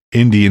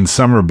 Indian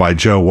Summer by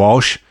Joe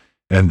Walsh,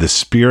 and The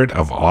Spirit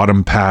of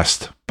Autumn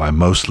Past by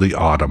Mostly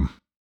Autumn.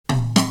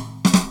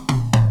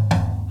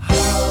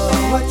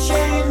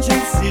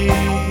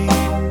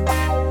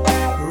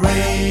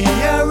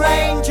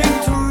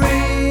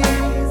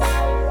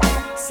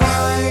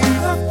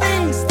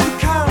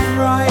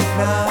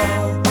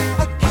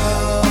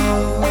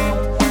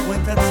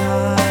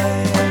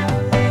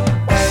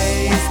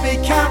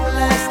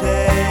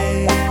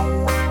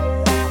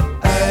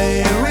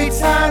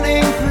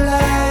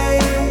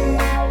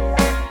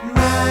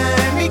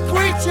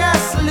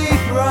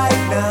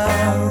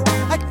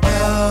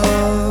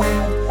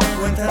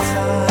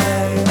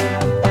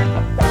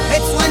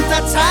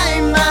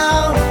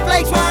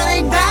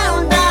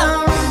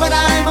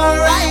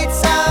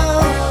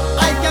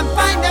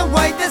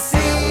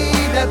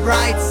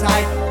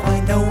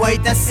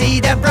 To see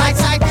the bright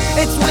side.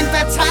 It's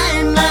winter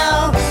time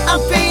now.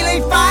 I'm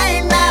feeling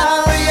fine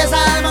now. Yes,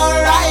 I'm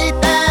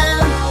alright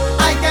then.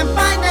 I can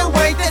find a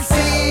way to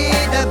see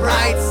the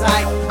bright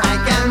side. I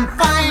can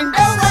find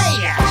a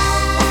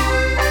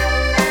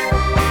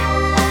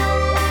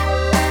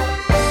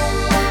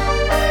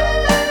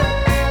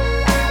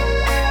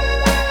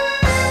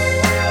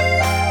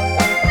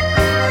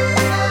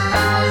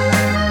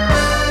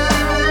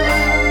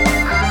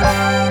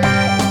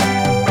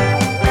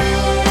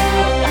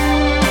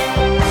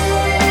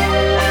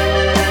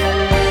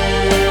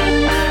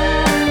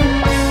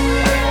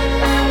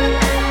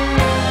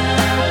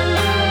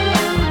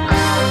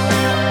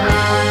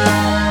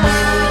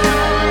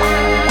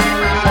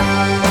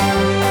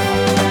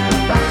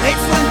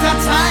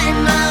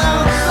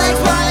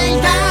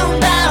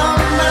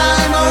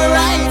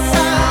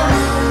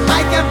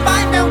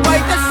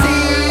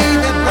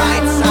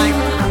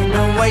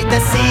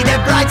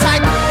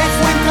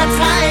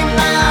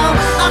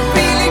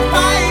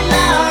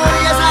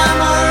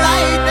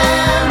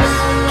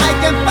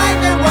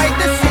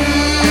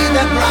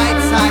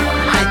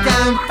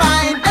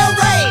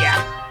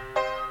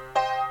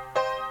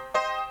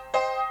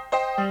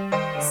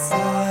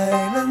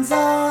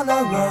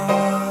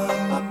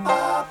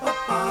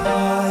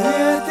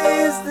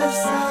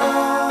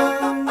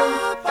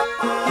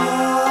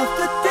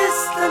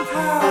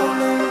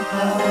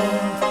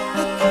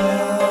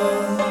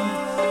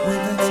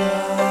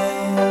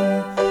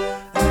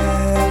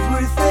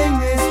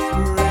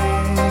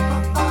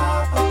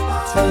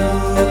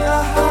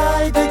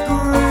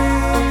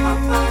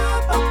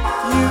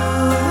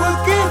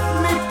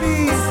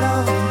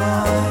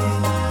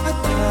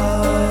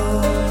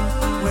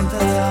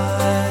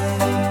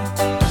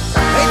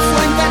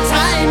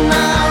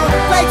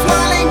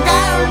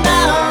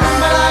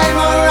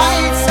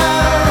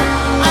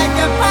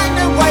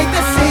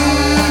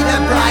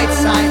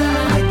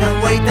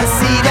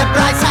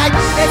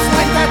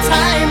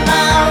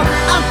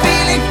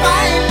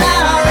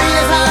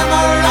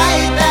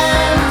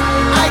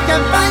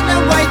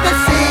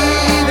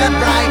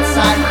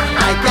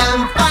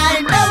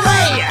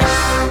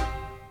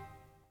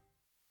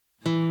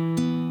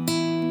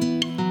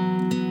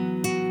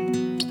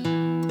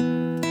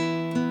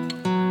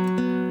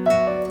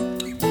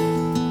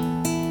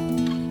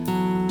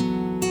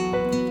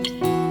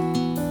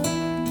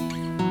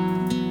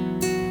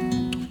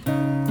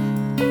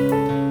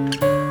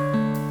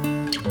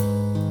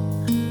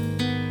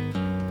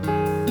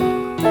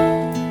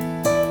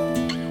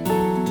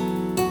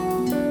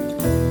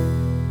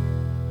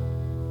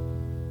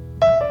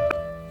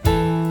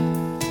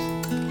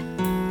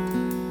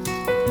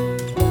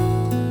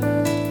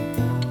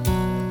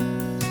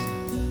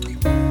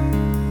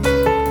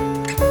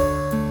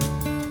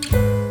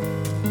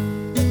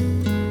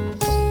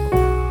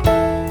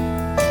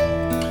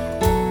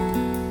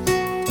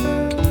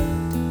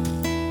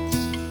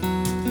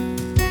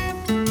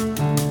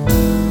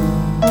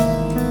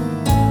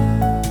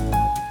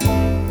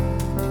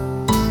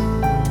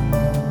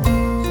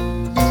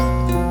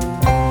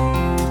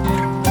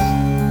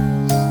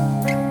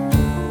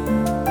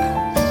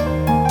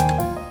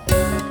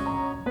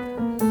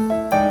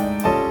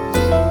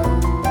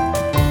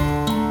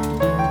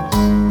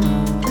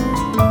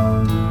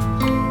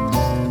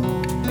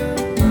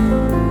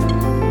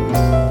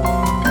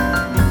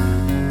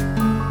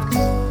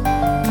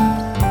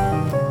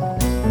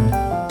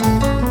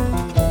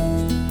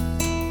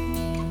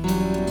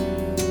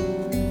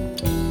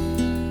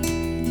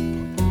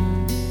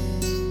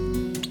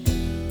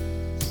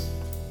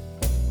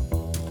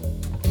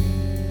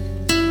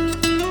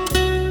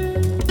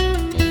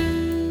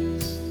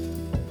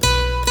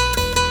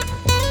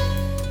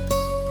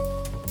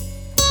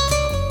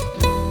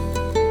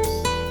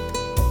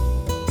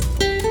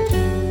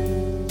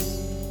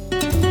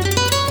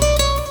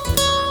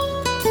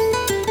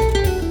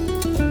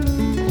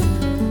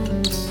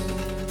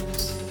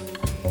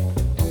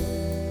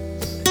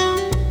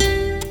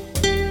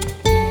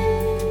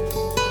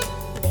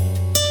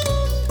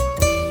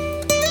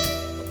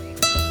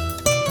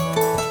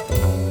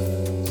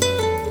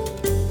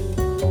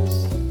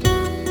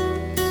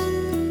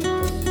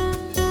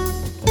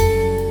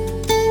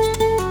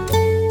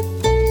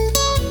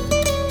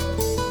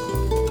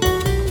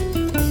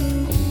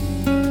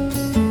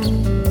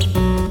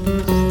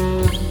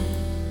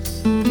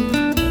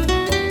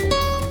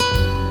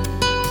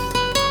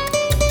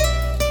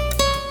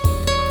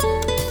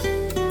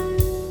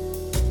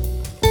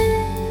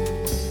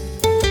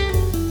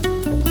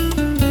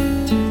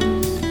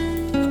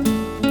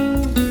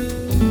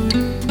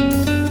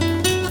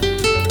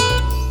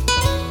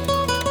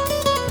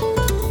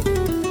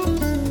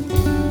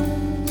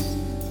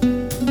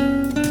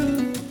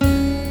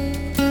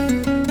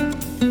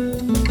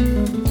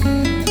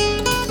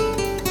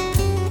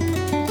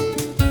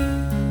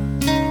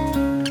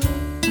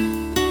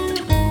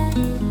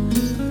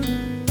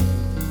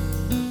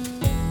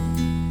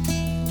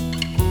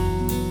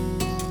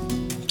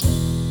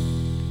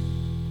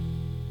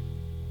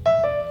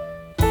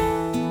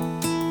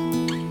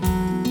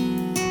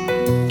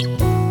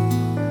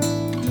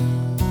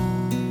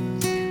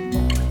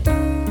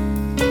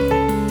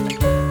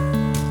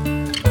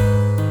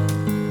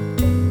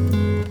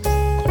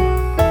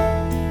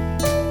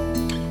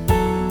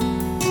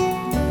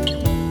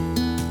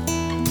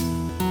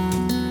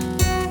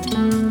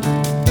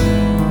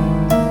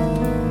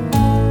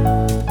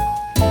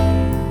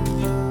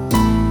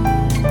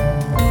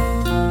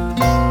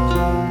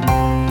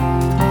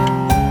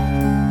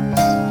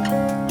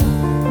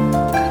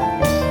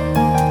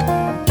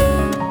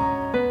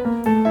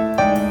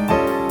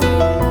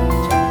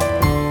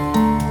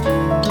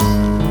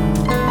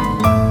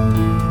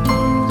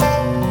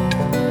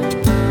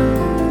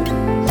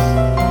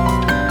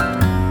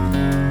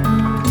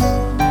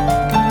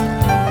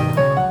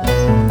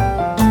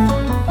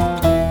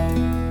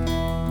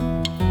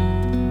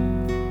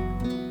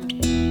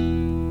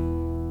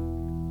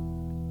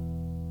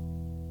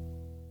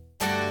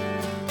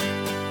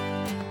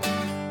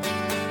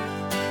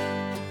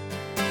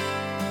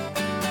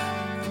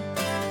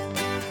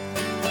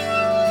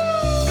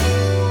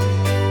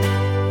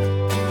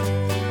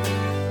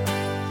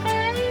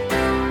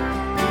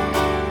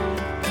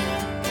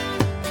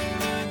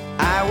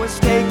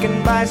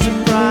taken by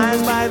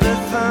surprise by the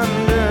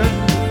thunder,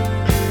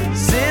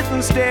 sit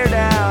and stared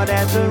out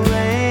at the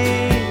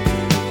rain.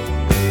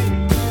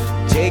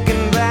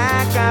 Taken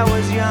back, I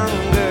was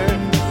younger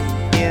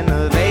in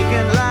a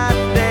vacant lot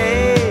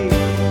day,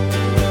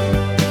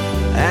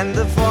 and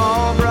the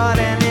fall brought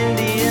an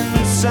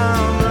Indian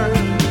summer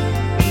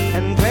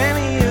and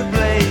plenty of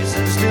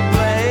places to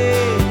play.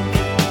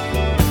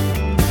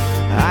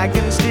 I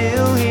can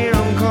still hear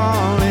them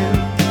calling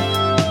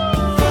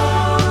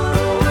far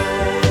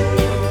away.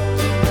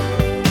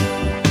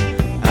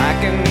 I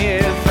can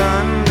hear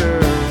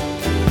thunder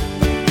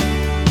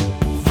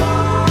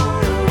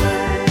far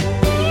away.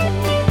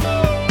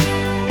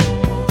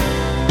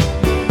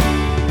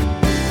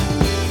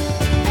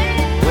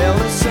 Well,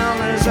 the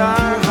summers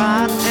are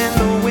hot and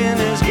the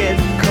winters get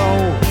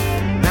cold.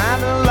 Not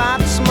a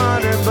lot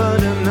smarter,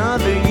 but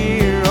another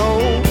year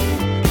old.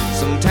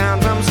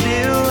 Sometimes I'm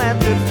still at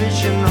the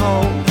fishing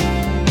hole,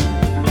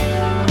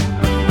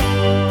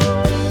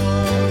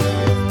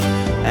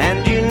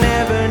 and you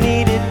never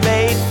needed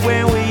bait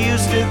where we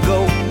used to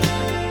go.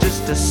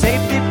 Just a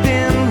safety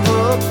pin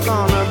hook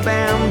on a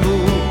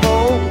bamboo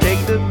pole.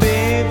 Take the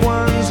big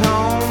ones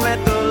home,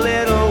 let the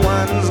little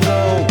ones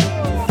go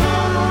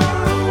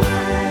far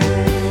away.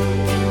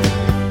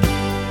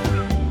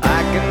 I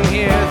can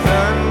hear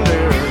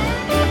thunder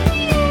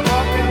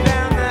walking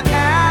down the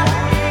alley.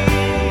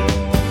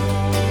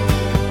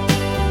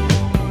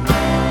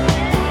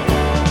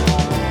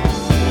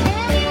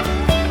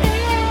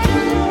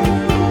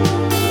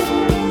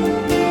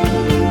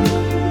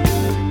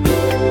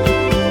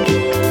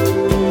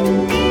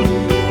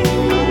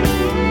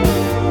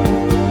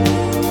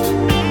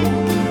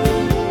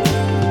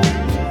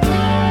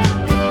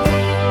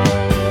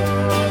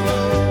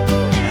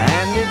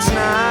 And it's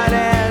not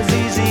as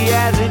easy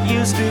as it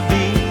used to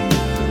be,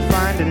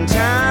 finding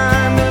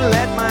time to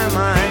let my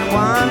mind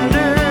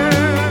wander.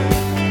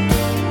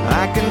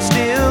 I can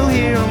still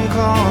hear them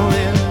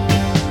calling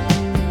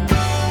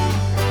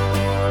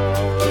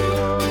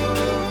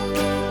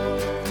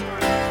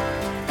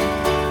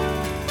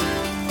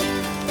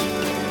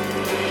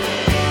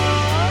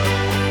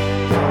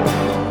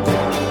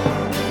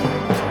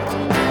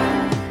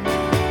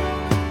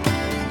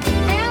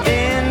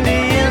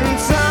Indian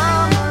summer.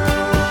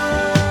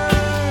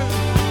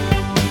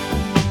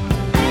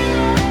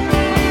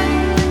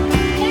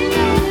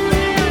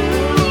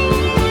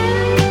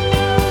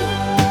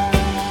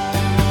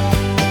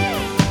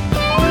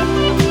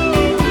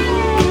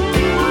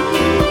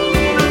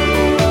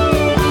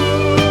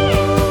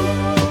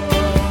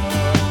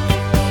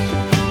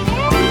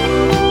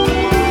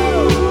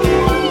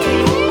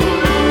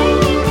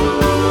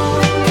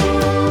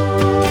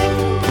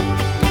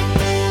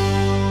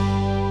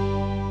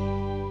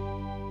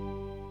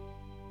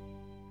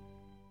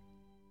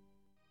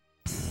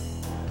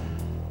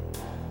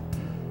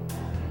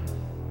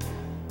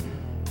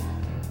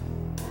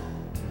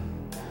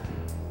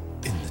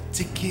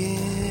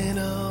 Ticking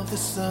of the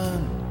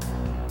sun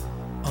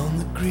on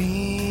the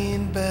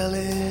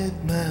green-bellied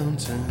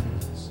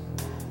mountains,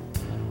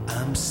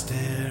 I'm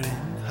staring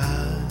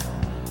high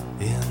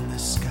in the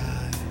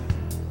sky.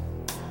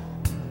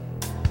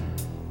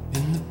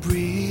 In the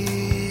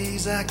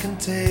breeze I can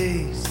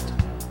taste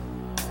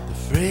the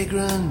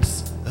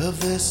fragrance of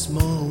this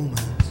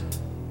moment,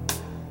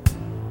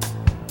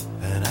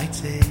 and I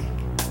take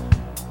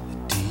a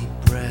deep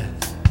breath.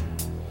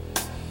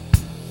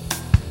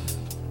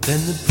 Then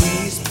the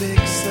breeze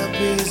picks up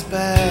his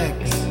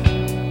bags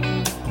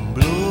and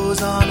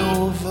blows on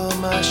over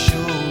my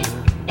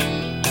shoulder.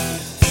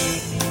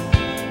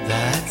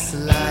 That's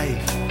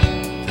life,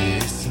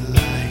 this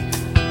life.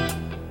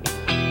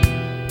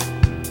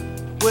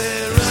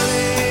 We're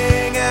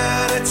running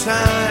out of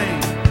time,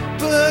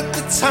 but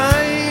the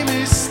time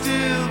is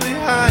still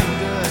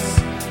behind us,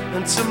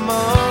 and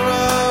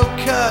tomorrow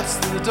cuts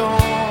the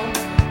dawn.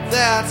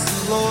 That's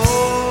the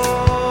law.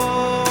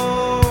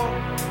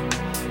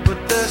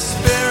 The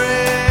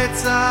spirit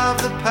of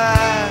the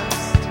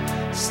past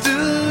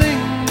still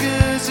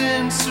lingers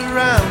in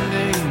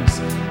surroundings.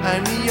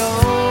 I'm the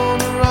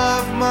owner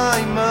of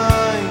my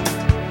mind,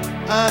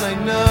 and I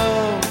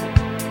know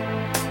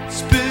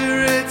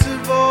spirit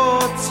of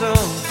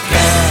autumn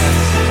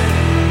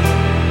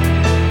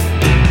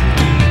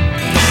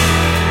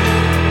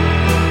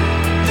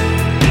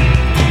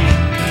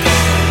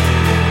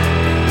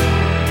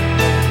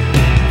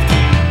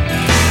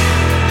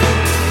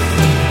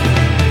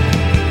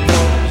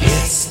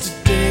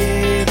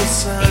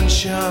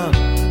shone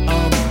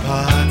on the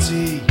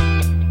party.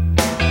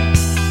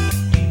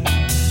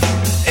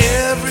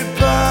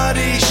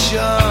 Everybody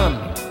shone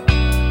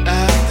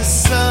at the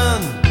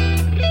sun.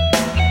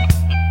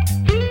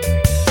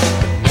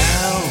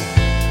 Now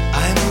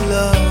I'm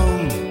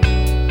alone.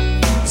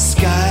 The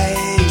sky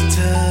is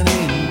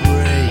turning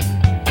grey.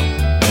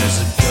 There's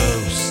a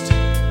ghost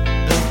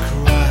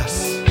across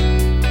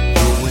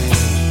the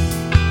wind.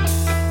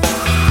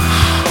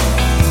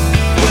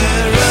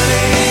 We're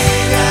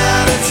running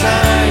out of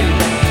time.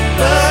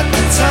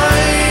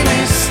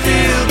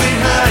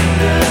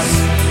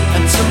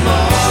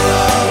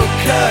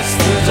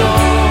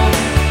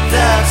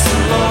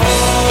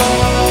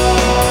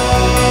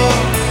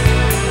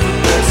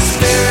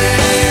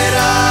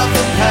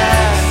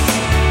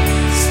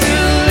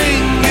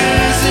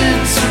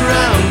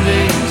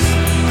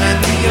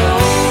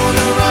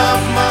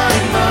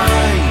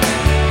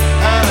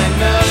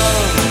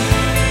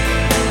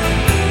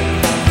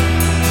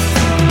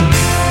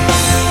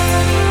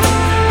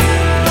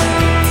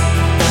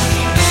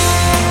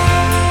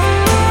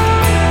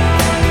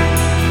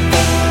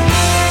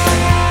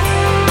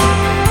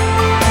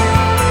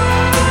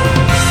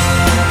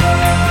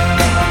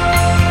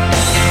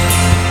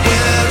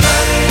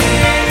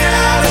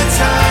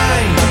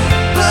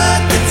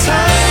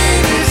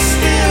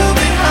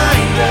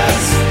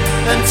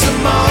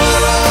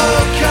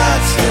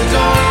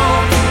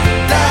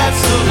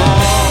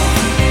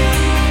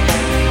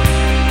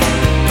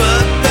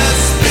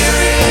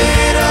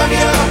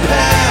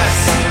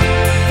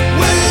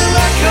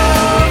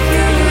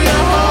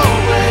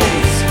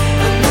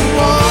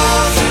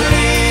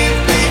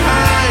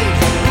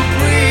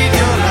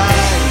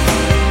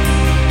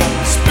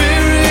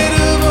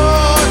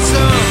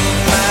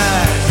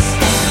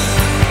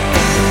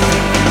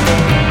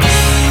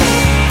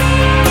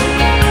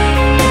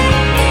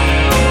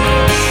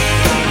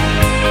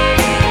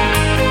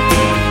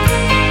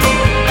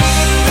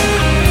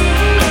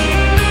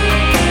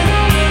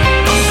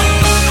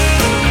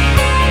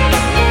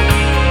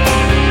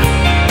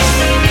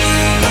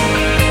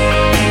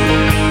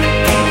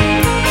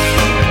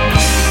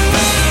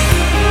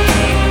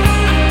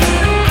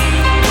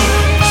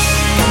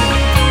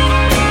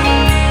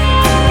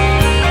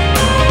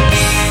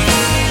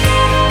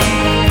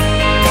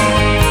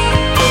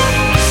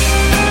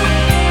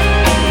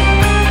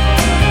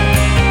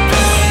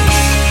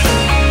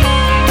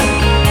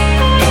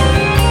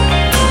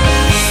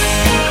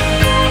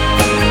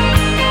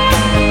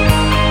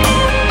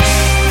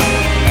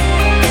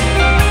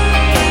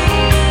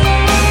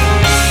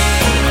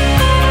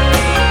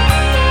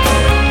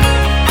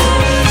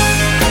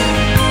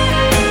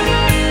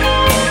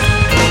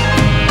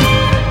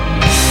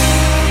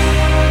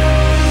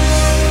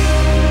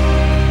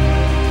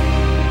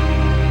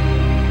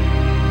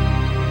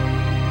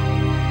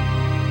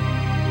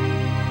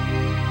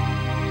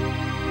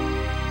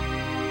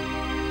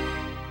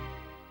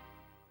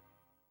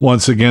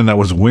 Once again, that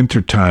was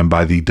Wintertime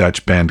by the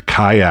Dutch band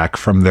Kayak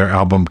from their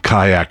album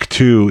Kayak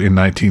 2 in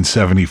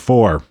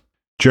 1974.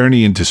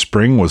 Journey into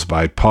Spring was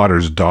by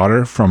Potter's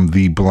Daughter from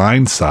The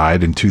Blind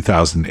Side in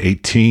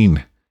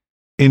 2018.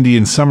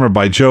 Indian Summer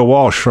by Joe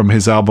Walsh from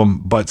his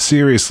album But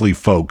Seriously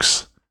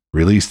Folks,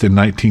 released in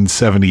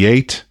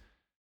 1978.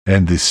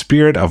 And The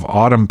Spirit of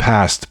Autumn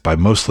Past by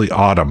Mostly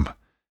Autumn,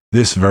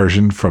 this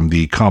version from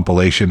the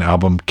compilation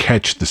album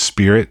Catch the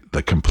Spirit,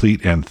 the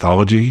Complete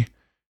Anthology,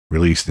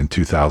 released in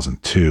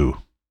 2002.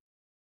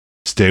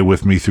 Stay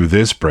with me through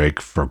this break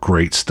for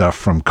great stuff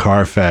from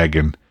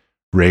Carfagan,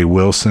 Ray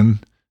Wilson,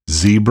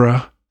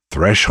 Zebra,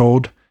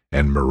 Threshold,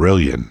 and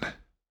Marillion.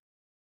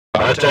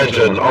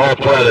 Attention, all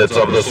planets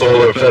of the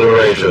Solar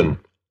Federation.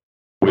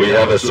 We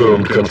have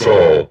assumed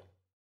control.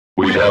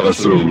 We have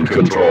assumed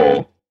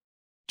control.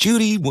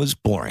 Judy was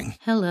boring.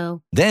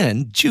 Hello.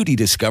 Then Judy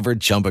discovered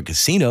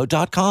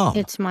ChumbaCasino.com.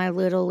 It's my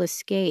little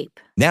escape.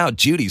 Now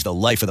Judy's the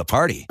life of the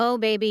party. Oh,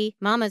 baby,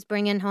 mama's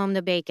bringing home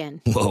the bacon.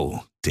 Whoa,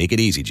 take it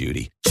easy,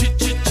 Judy.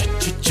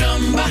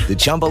 The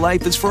Chumba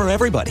life is for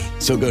everybody.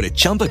 So go to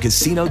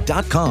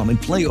ChumbaCasino.com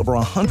and play over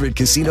 100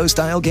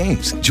 casino-style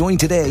games. Join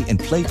today and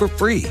play for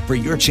free for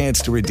your chance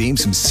to redeem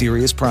some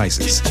serious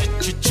prizes.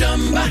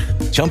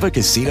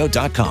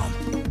 ChumbaCasino.com.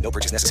 No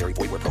purchase necessary.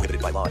 Void where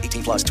prohibited by law.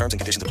 18 plus terms and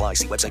conditions apply.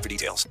 See website for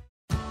details.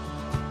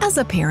 As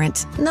a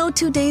parent, no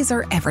 2 days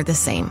are ever the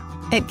same.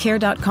 At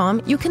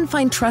Care.com, you can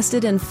find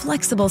trusted and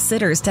flexible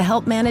sitters to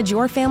help manage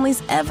your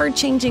family's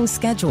ever-changing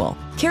schedule.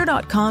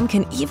 Care.com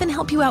can even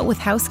help you out with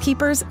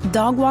housekeepers,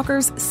 dog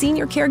walkers,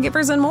 senior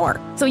caregivers, and more,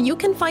 so you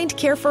can find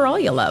care for all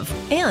you love.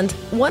 And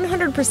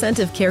 100%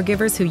 of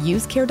caregivers who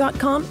use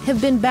Care.com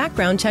have been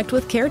background checked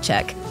with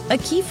CareCheck, a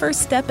key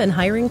first step in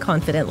hiring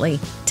confidently.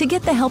 To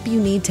get the help you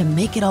need to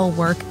make it all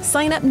work,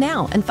 sign up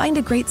now and find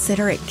a great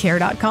sitter at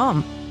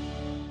Care.com.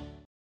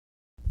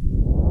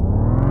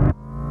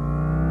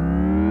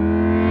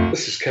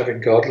 This is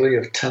Kevin Godley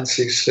of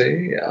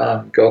 10cc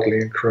and Godley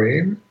and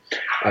Cream,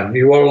 and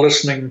you are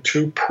listening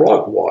to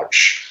Prog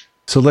Watch.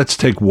 So let's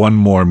take one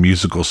more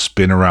musical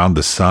spin around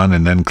the sun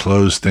and then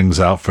close things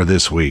out for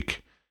this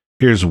week.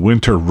 Here's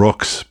Winter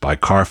Rooks by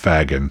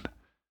Carfagan,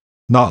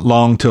 Not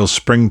Long Till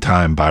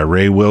Springtime by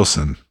Ray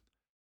Wilson,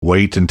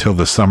 Wait Until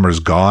the Summer's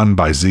Gone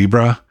by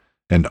Zebra,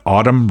 and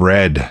Autumn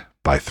Red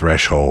by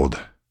Threshold.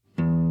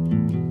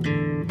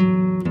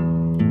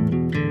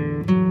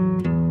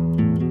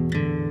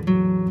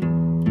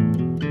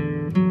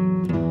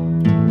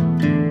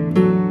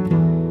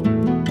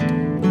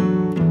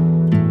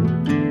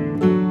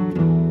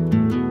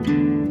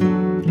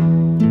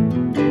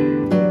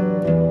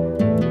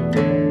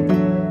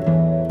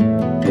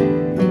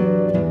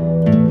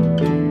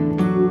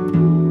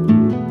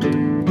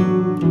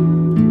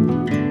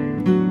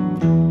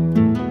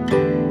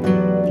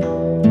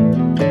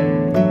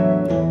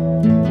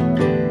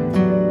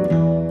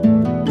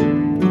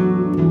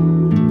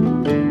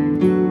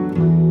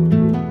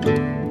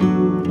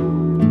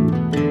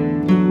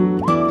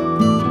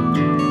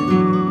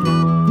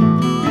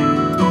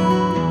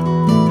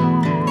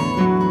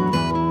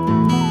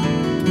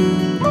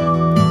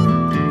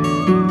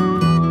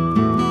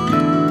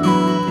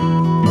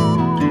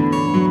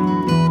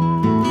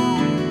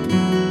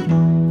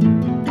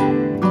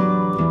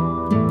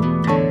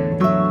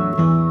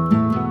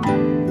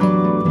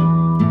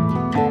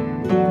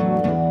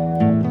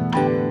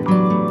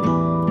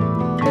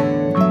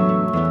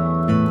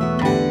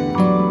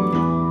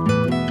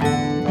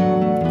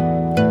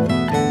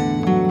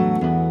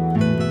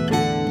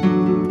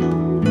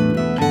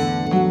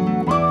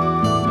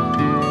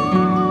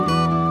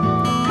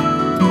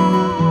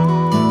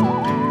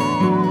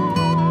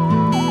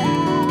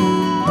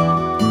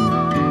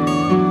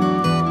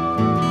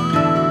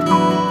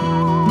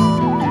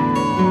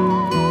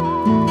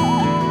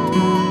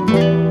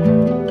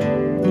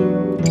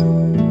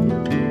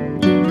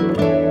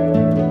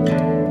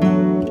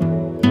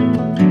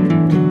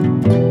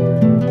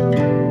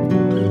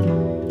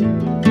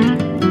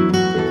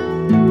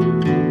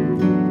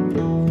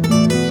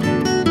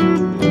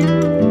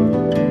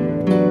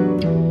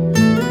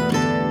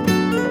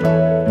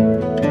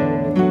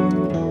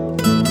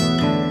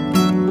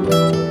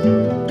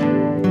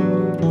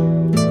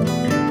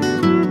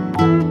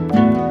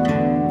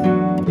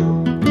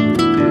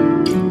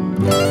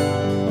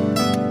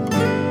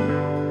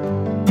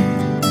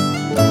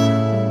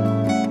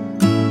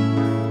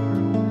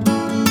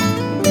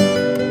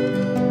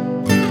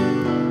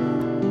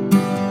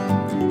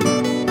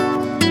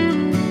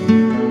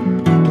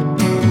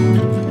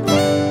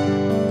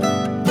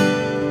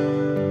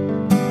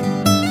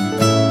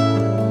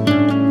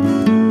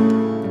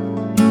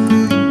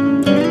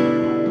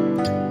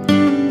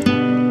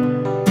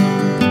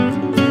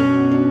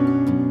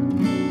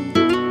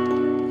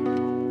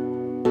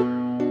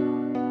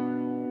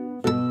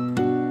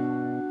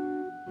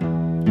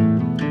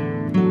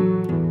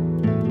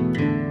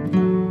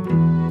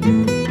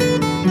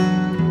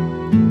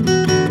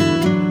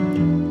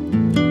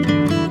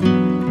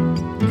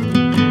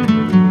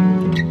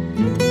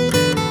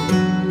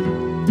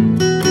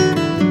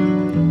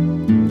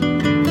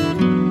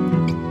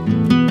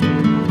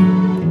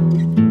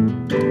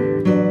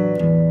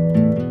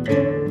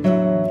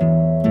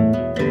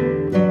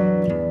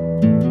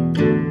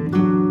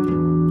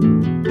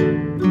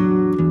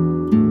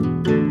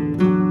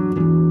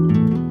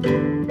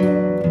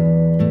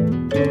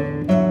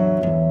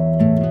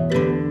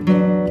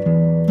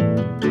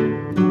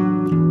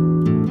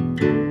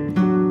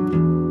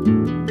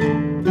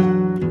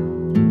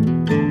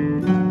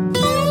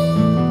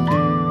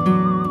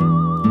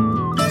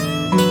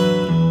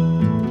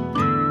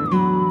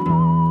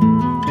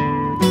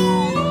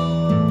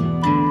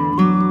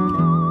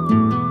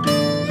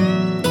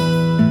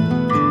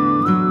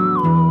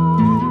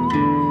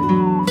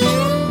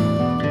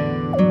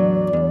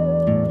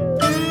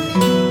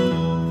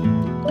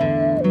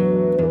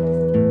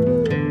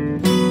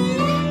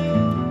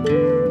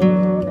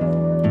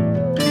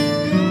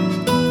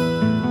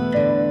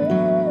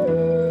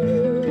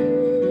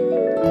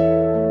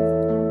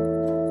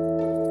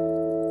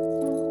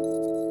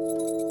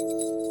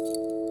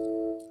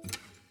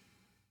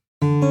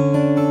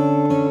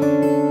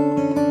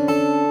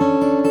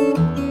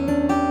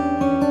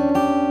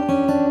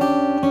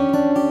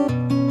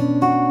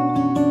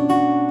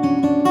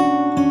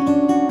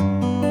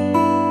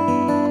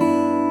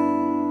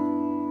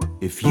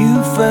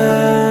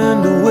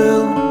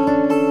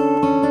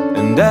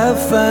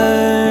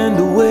 find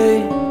a way,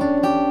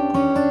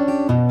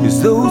 'cause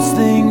those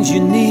things you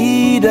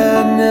need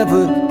are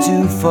never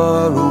too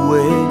far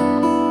away.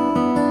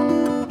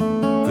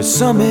 For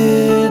some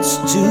it's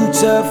too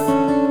tough,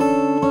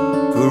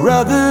 for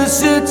others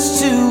it's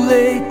too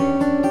late.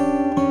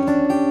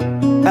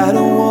 I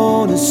don't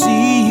wanna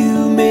see you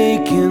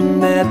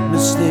making that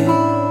mistake.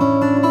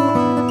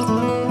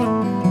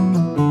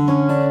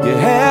 You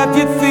have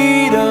your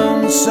feet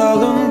on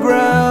solid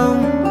ground,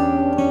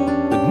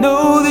 but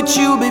know that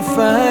you'll be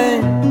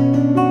fine,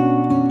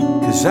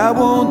 'cause I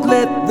won't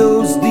let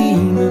those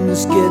demons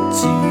get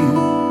to you.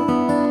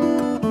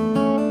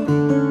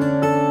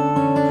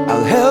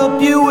 I'll help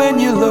you when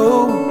you're low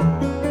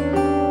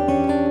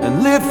and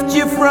lift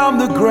you from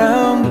the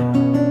ground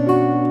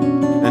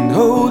and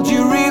hold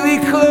you really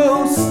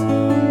close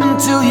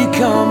until you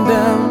calm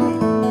down.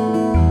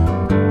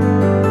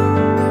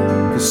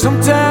 'Cause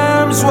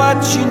sometimes what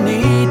you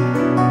need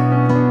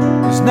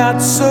is not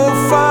so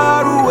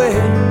far away,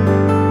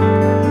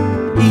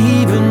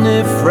 even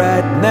if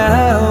right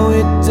now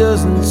it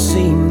doesn't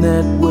seem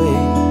that way.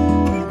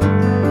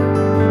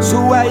 So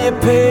while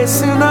you're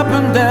pacing up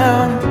and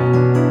down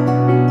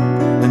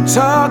and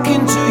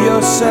talking to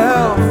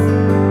yourself,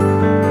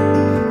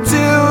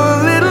 do a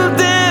little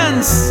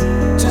dance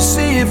to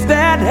see if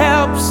that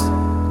helps.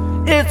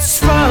 It's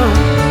fun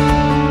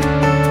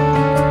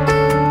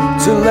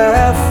to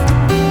laugh,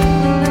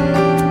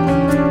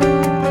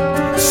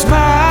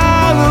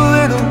 smile a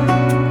little,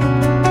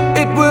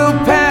 it will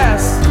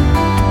pass.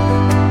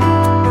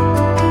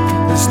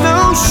 There's no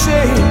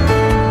shame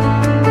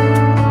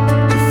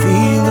to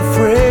feel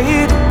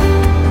afraid.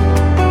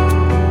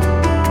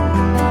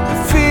 The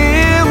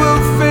fear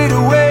will fade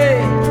away,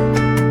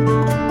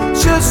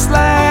 just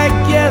like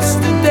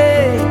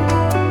yesterday.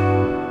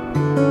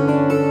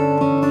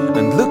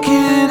 And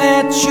looking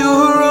at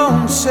your own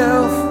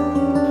self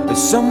as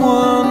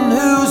someone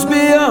who's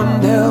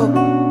beyond help,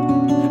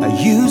 I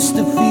used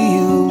to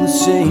feel the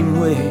same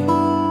way.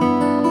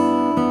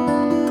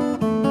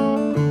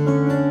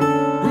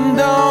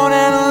 Don't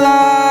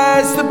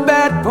analyze the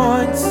bad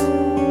points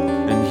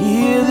and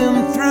hear them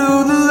through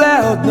the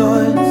loud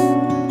noise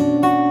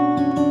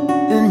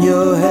in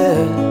your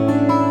head.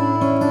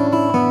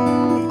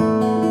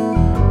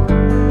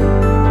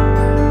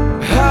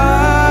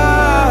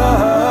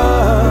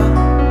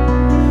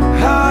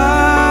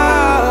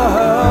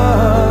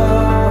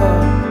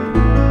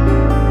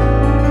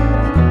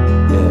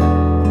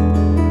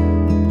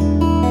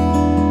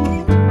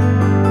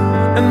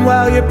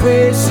 While you're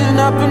pacing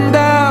up and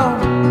down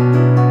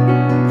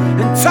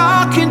and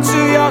talking to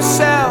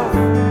yourself,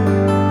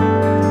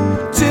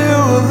 do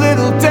a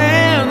little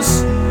dance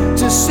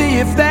to see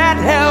if that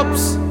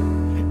helps.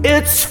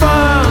 It's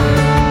fun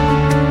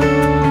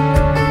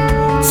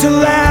to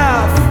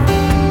laugh,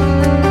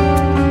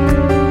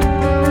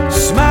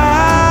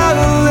 smile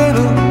a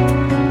little,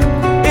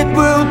 it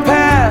will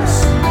pass,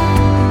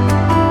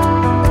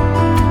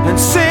 and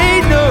say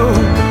no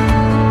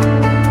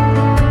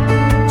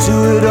to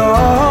it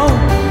all.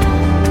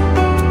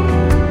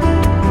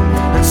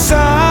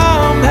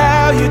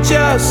 Somehow you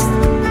just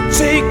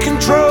take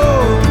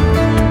control.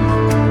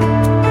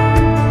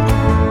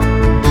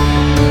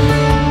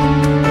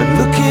 And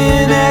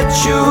looking at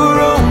your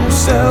own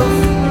self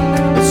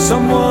as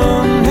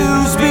someone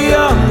who's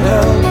beyond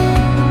help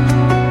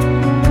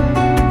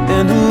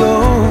and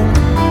alone.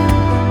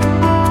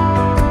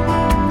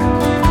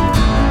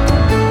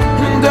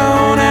 And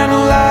don't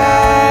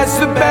analyze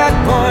the bad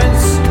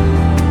points.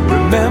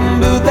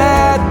 Remember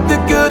that the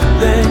good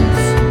things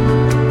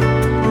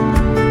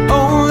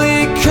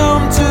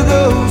come to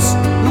those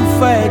who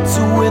fight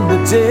to win the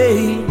day.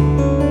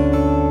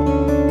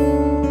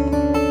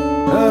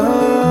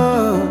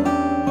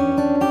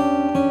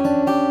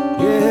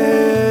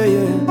 Yeah,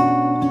 yeah.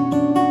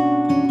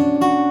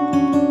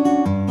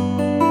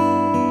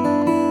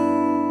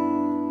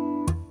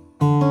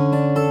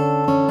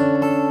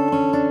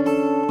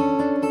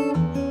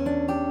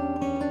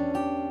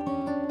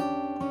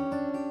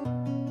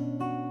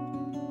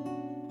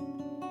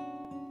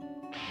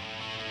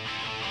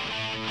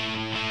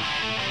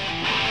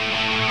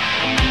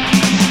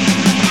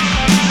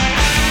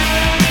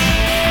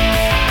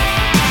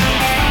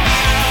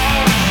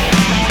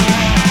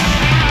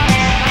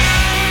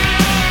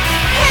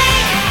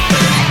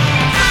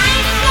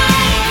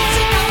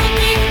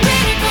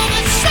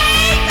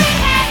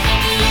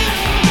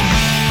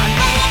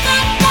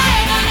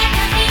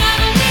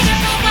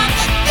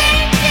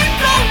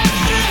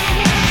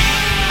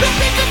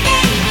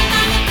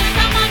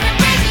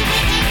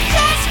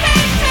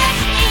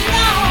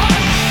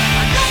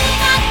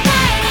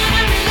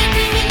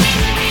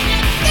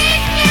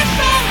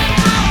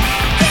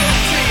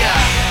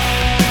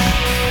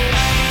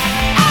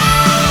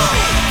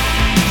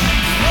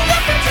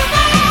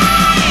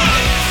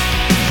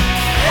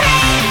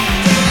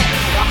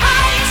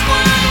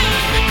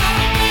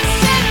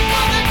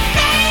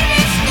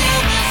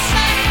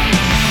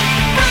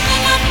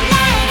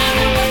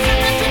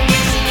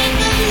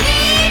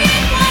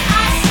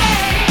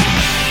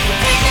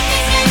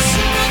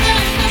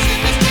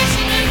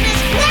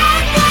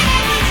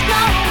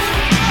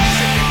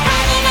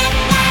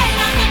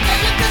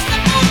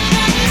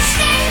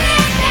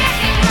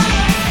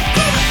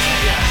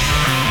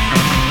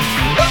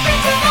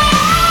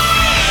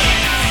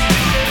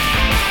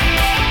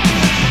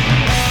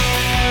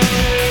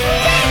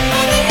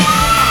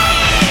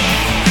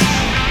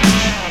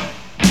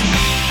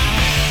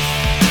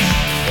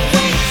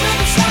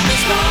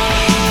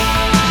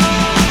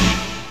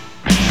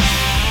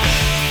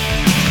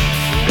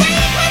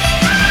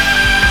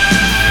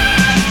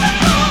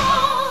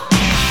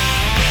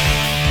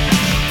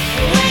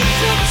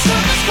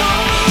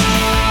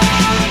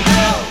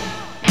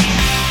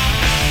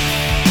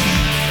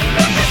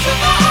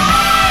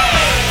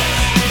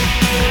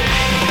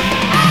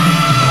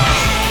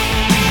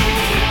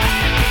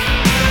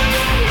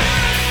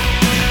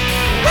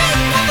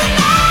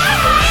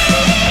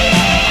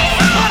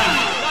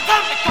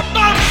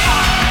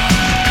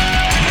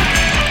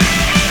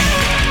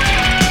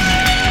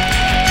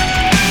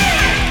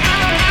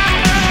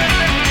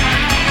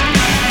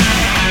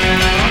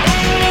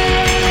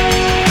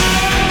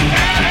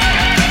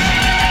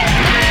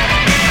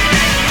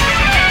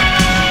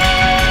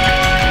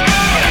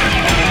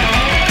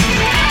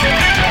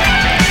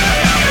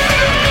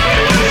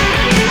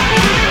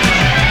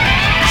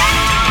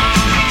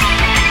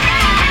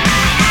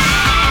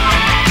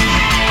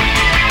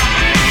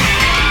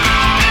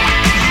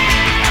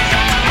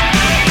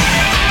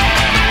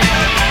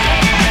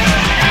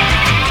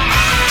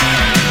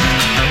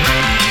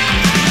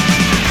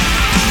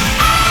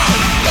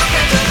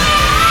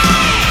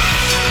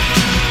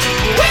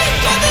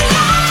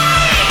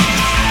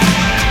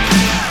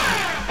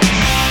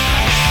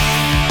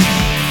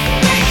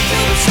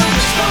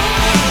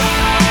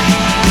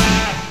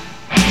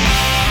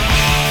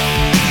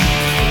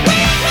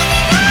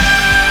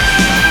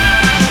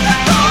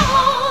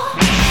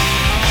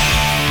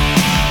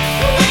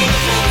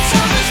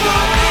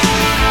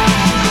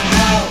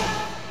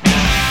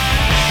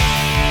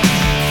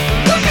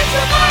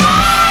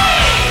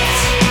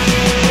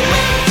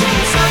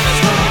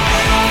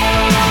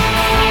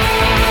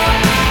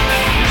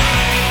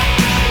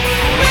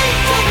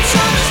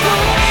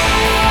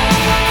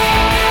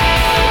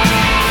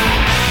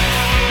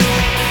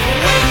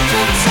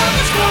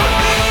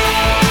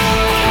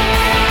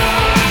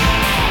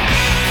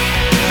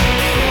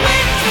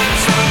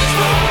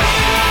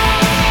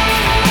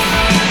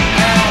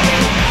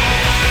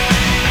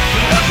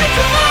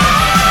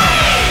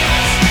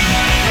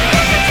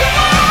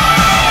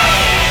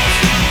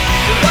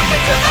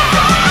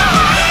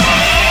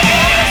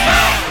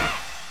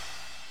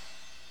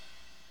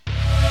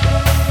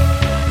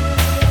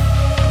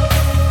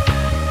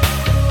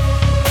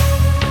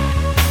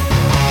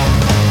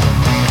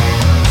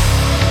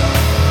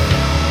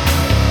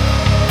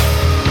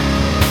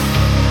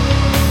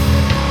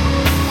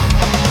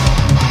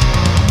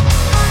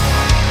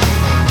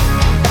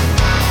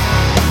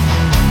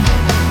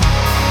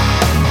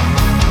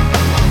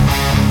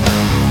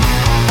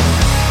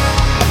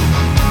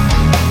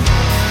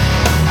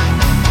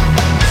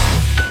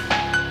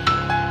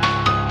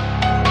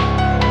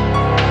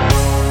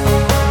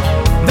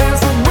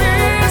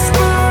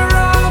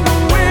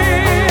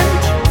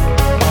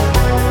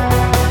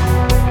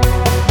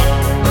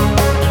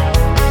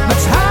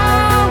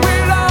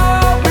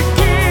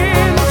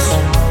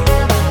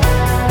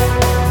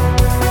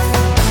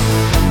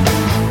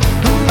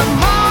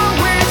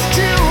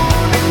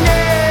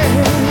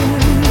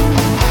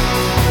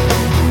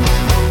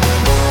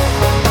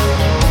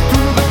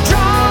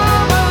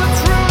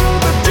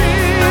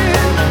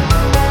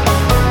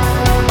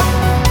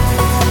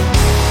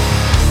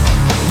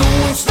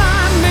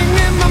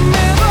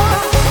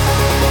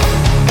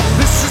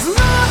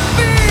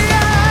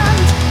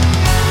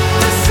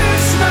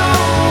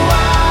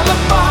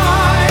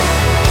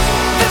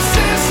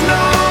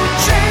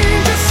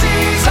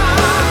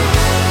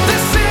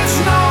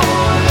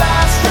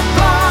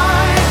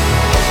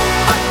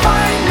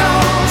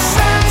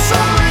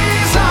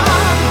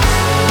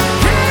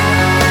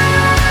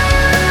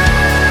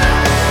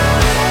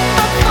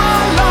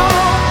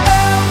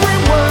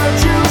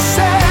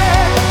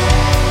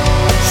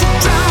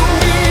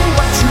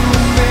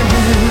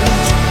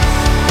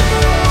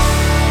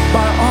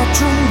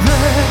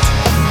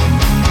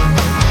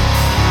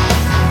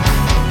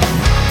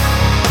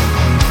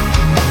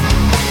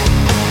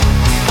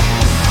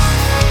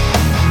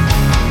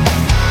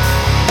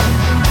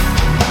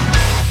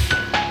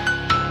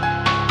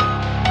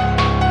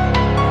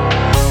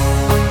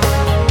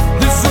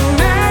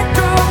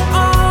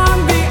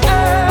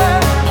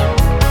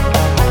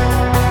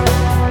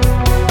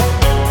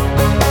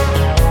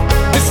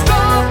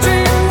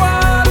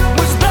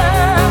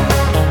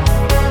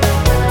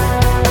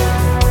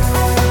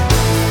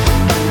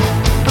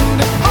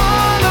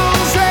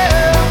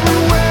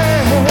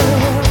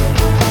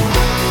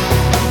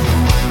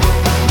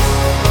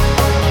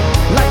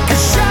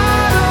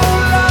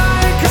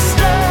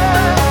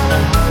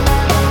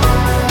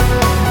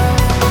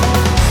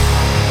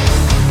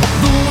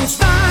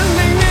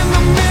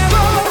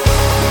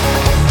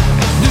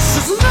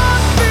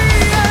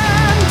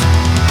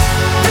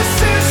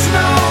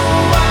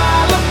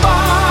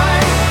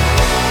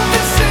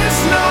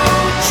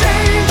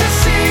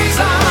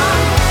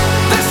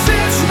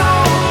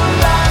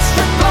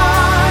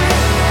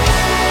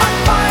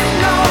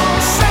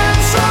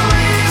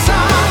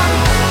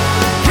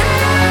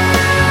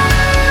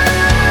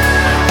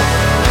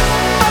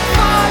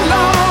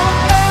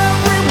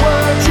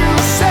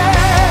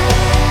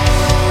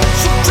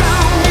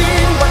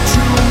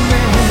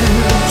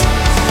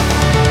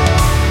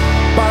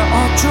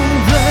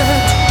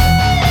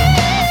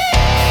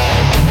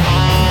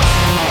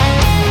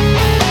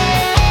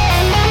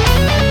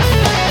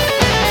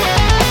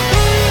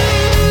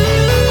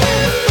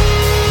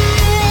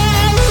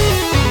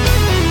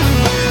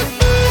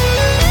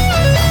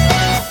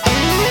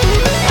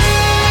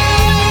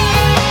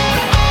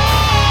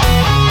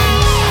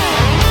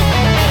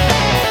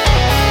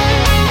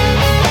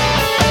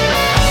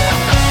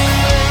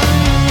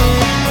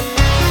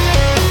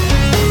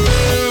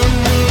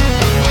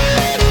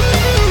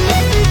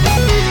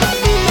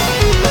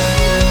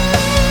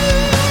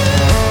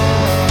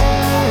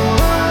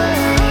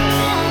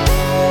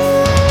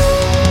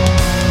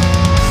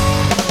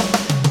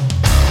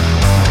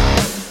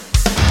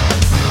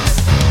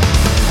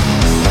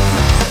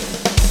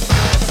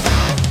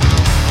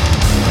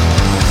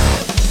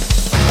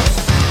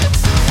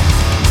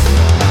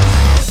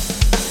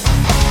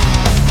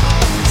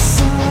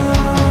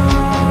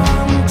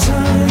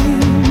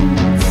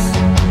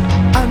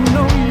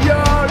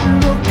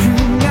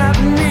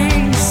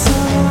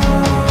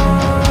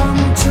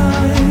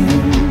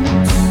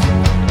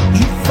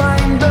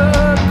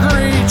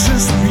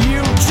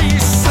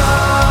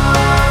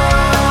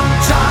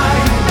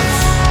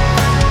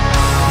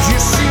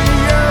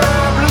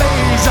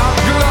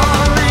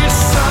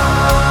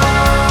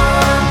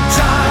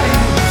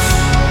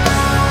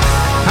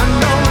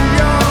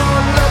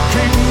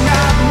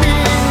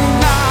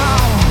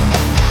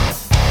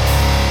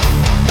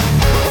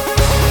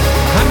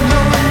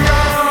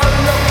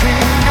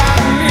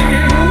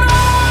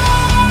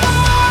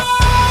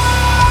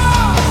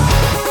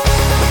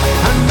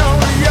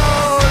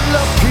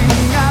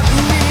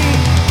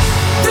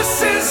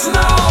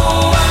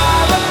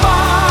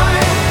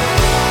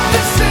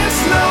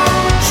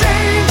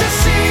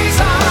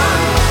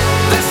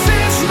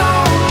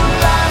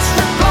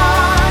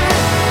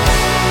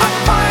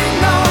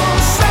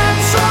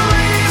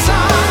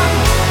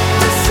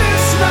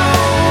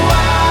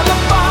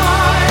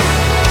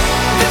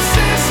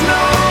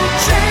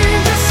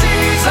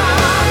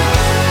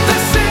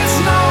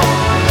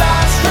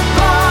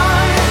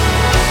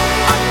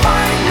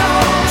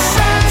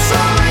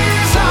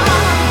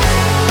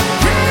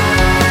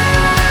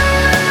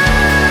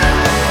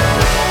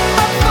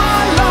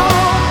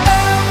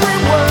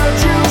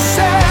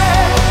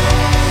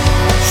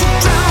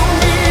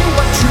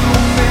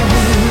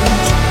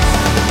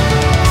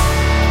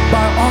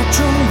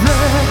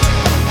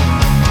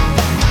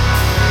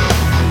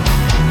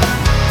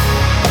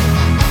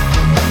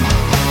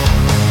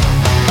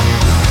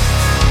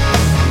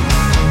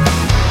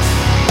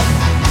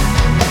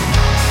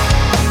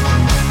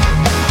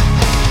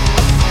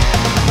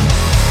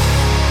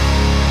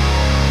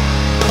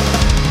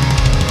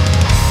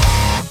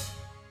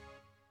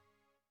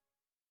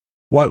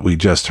 What we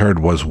just heard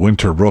was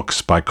Winter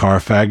Rooks by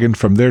Carfagan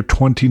from their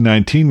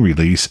 2019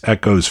 release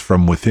Echoes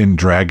from Within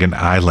Dragon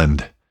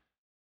Island.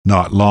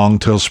 Not Long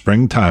Till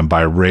Springtime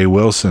by Ray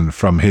Wilson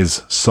from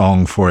his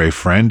Song for a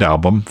Friend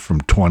album from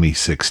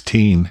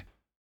 2016.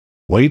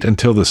 Wait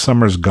Until the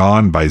Summer's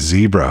Gone by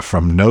Zebra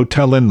from No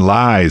Tellin'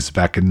 Lies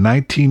back in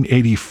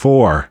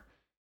 1984.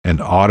 And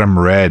Autumn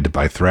Red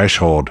by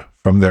Threshold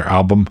from their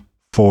album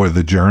For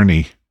the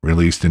Journey,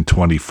 released in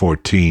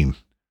 2014.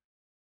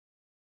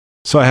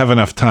 So I have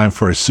enough time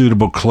for a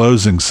suitable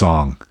closing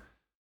song.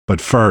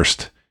 But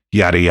first,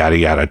 yada yada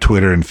yada,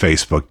 Twitter and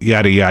Facebook,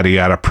 yada yada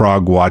yada,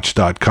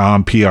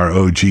 progwatch.com,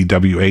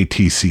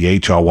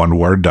 PROGWATCH, all one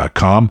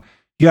word.com,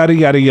 yada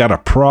yada yada,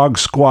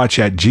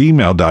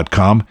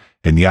 progsquatch@gmail.com,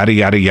 and yada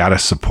yada yada,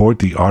 support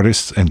the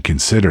artists and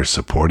consider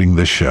supporting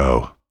the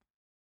show.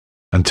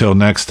 Until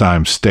next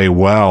time, stay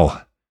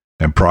well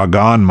and prog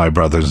on, my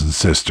brothers and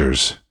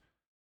sisters.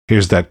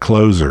 Here's that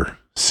closer,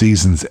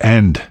 Season's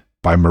End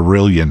by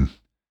Marillion,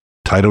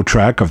 title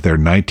track of their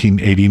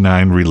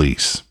 1989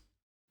 release.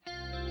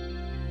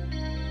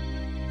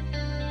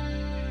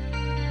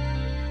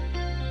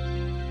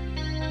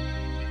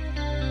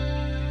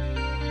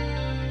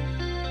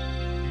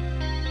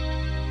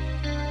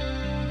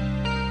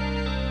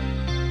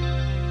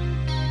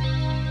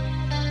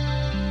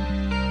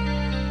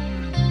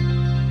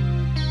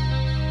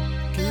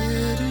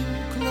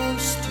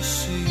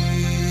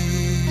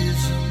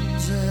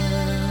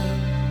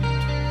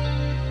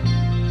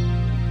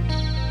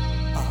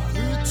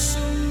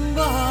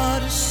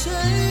 Somebody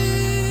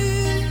say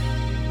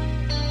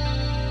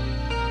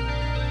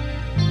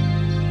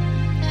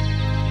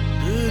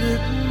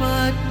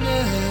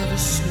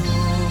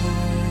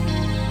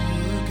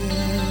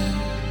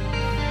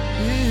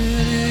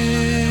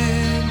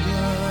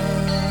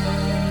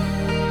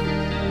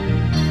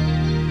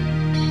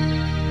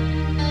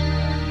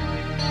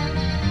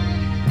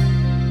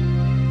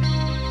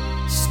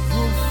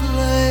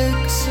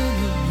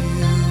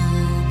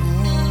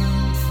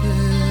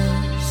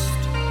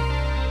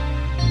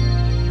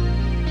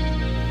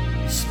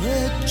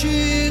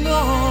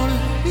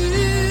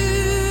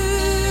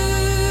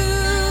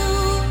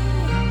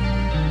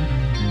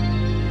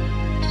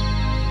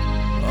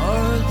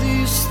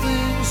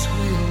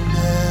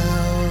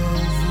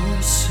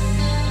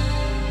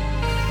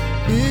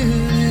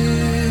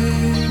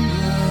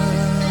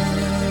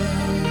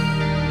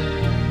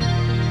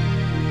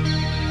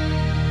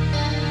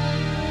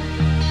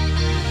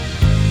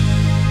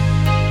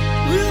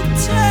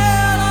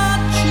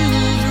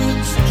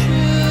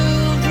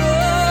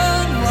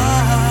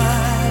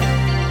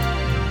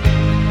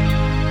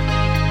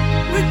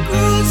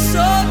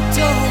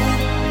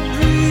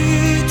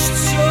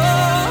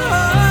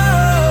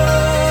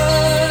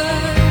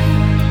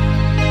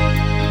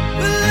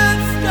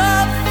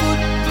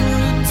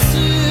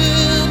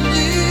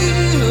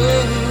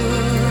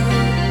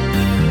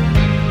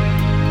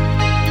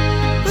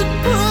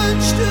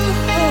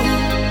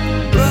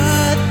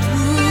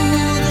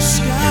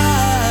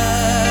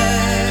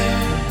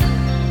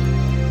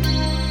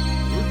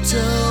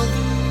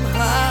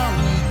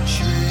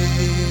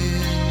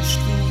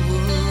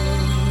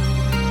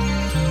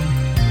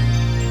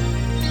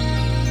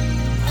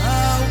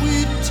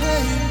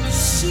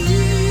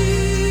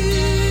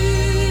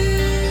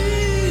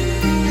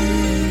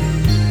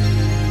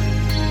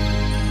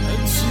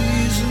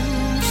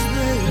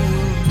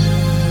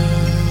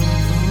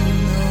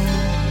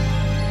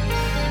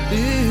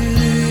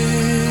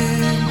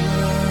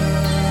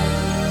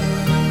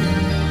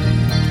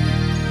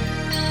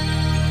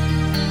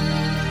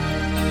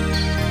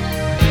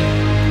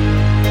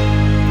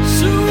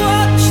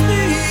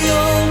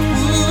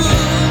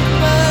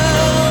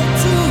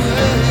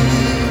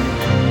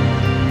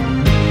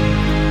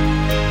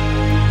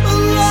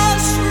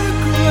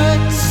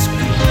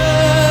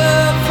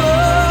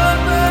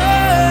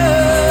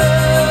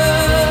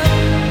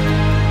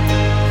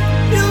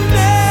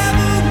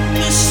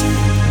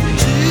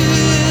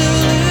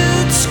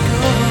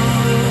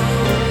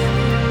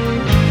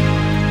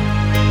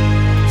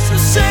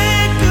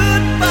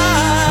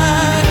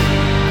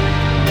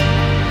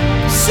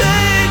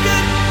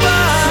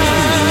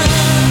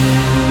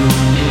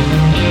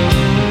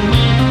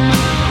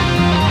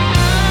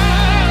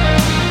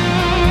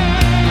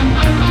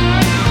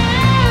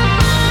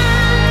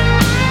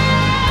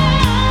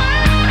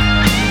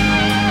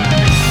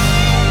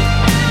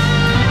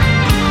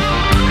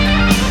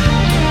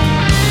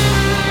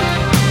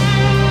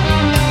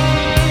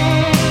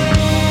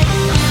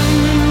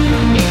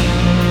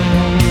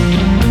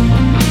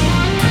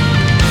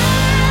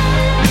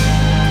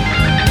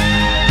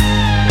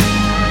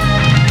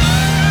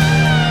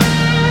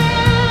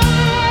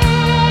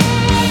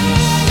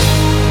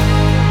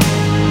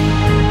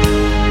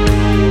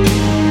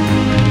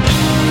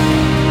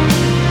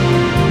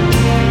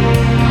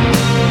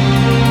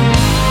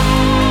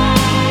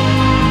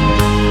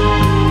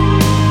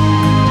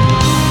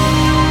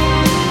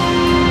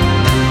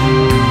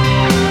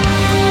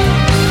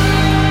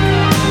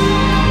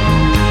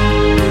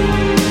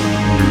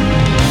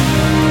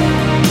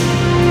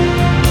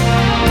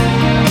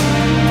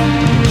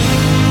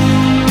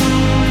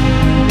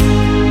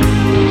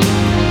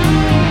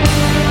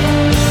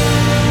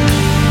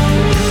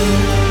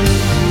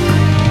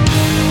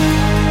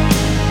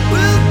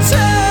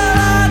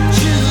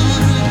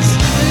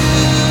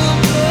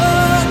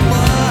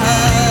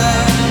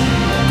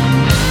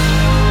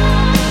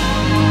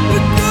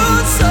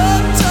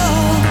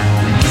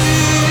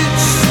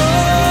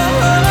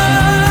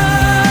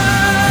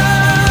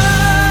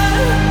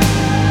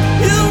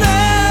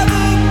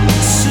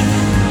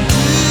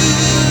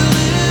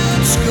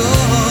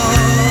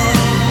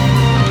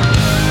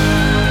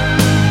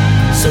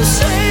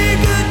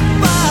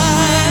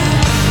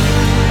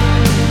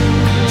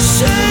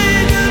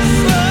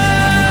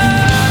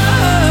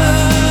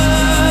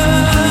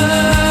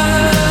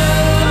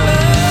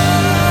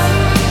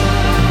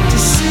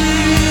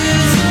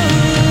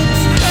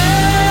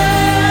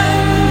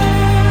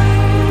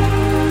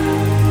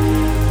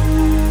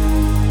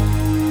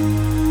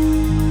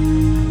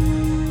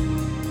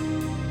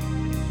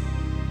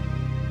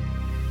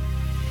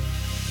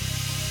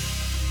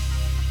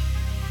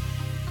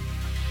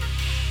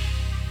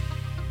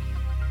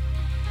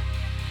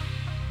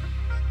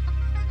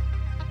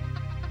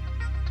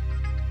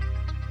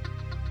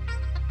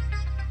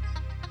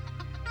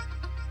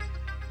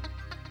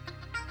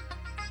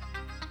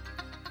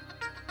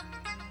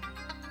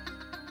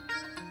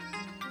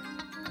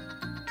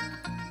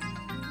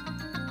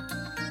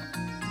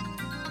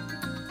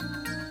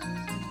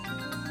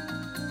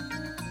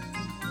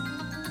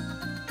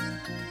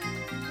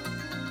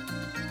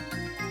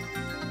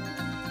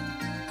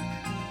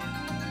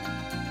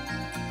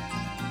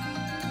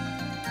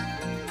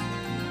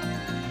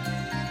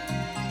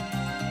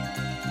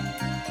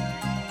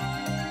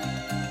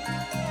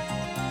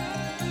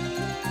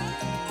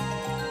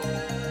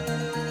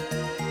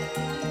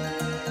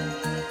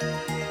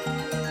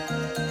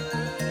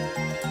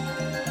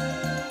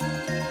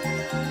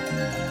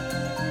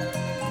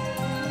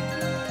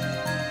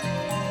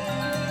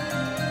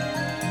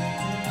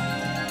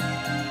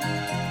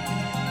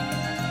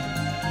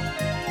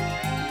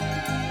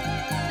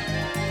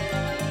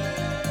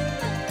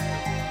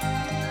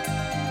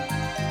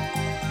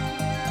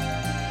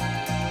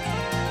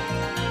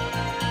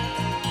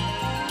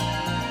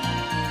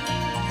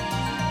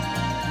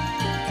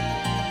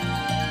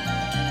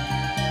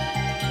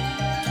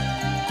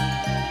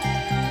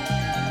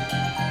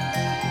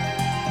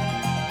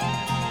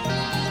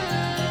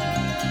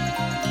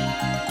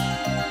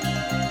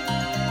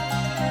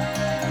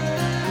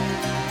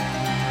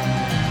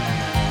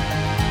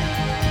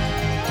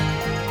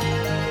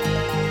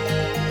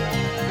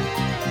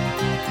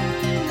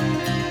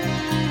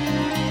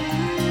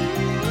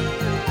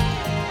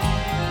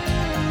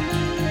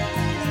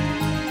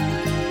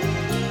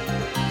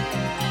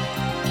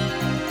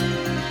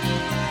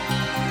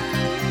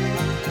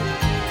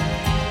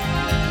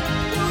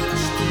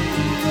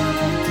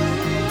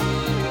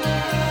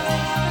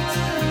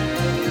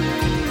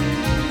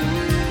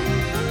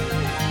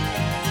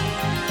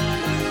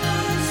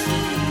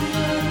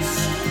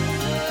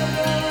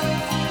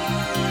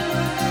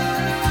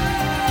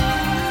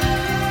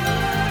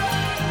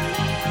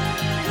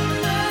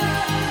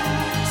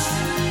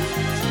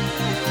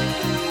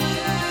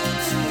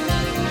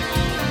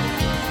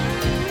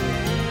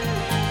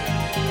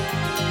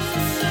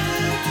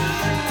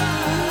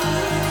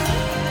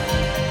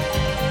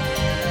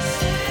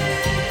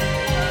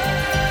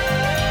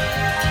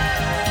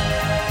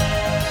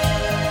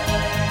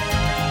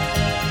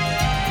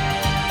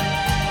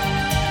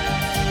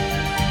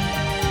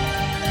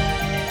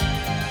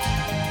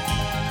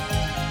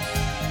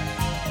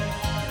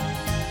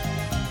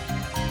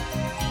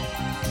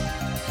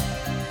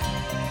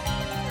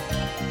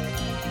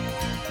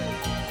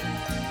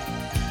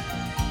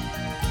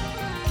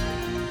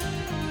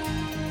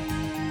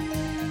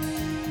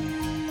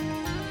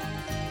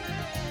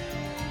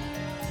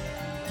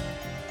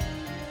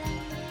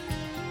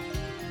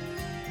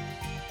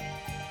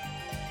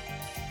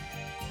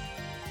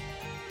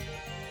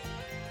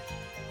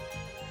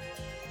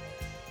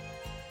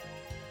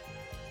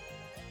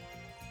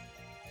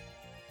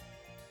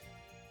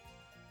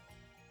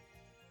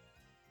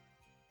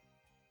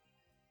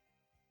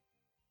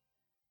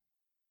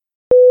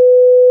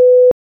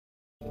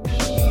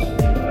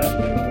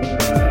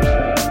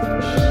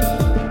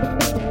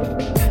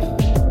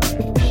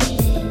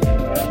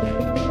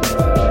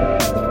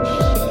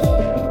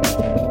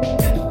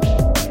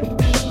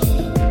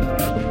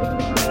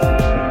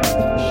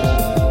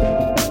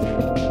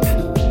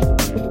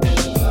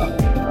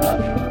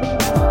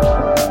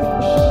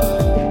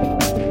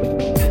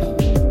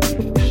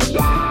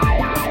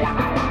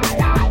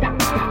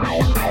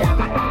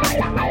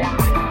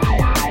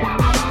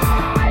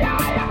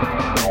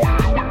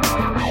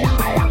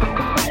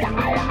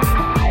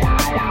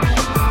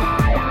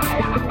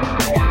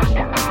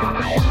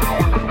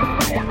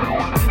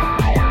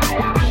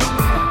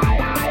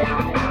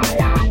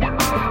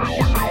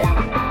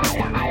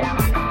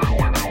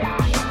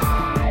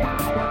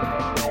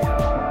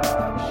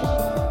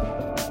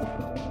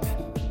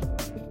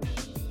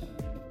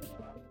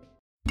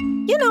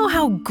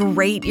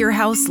great your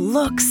house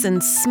looks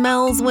and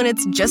smells when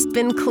it's just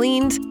been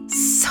cleaned?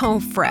 So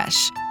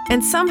fresh.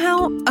 And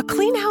somehow, a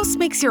clean house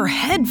makes your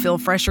head feel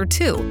fresher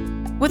too.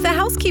 With the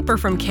housekeeper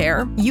from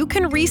Care, you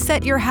can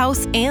reset your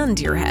house and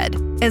your head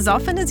as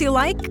often as you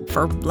like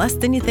for less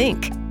than you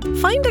think.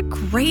 Find a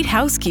great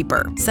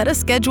housekeeper, set a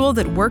schedule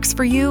that works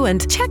for you,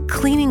 and check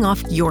cleaning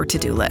off your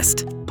to-do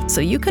list so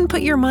you can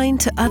put your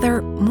mind to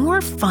other,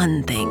 more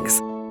fun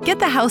things. Get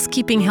the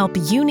housekeeping help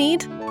you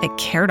need at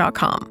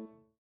Care.com.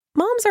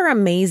 Moms are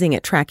amazing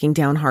at tracking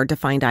down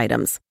hard-to-find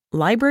items.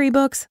 Library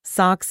books,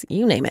 socks,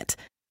 you name it.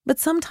 But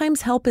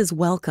sometimes help is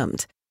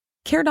welcomed.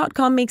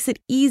 Care.com makes it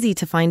easy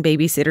to find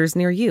babysitters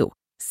near you.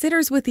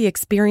 Sitters with the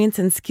experience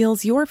and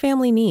skills your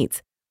family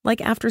needs,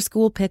 like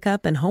after-school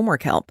pickup and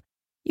homework help.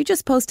 You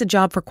just post a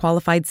job for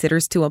qualified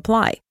sitters to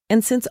apply.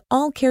 And since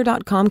all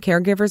Care.com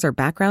caregivers are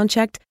background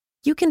checked,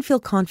 you can feel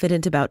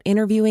confident about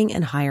interviewing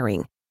and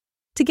hiring.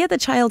 To get the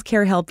child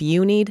care help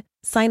you need,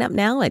 sign up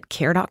now at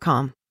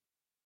Care.com.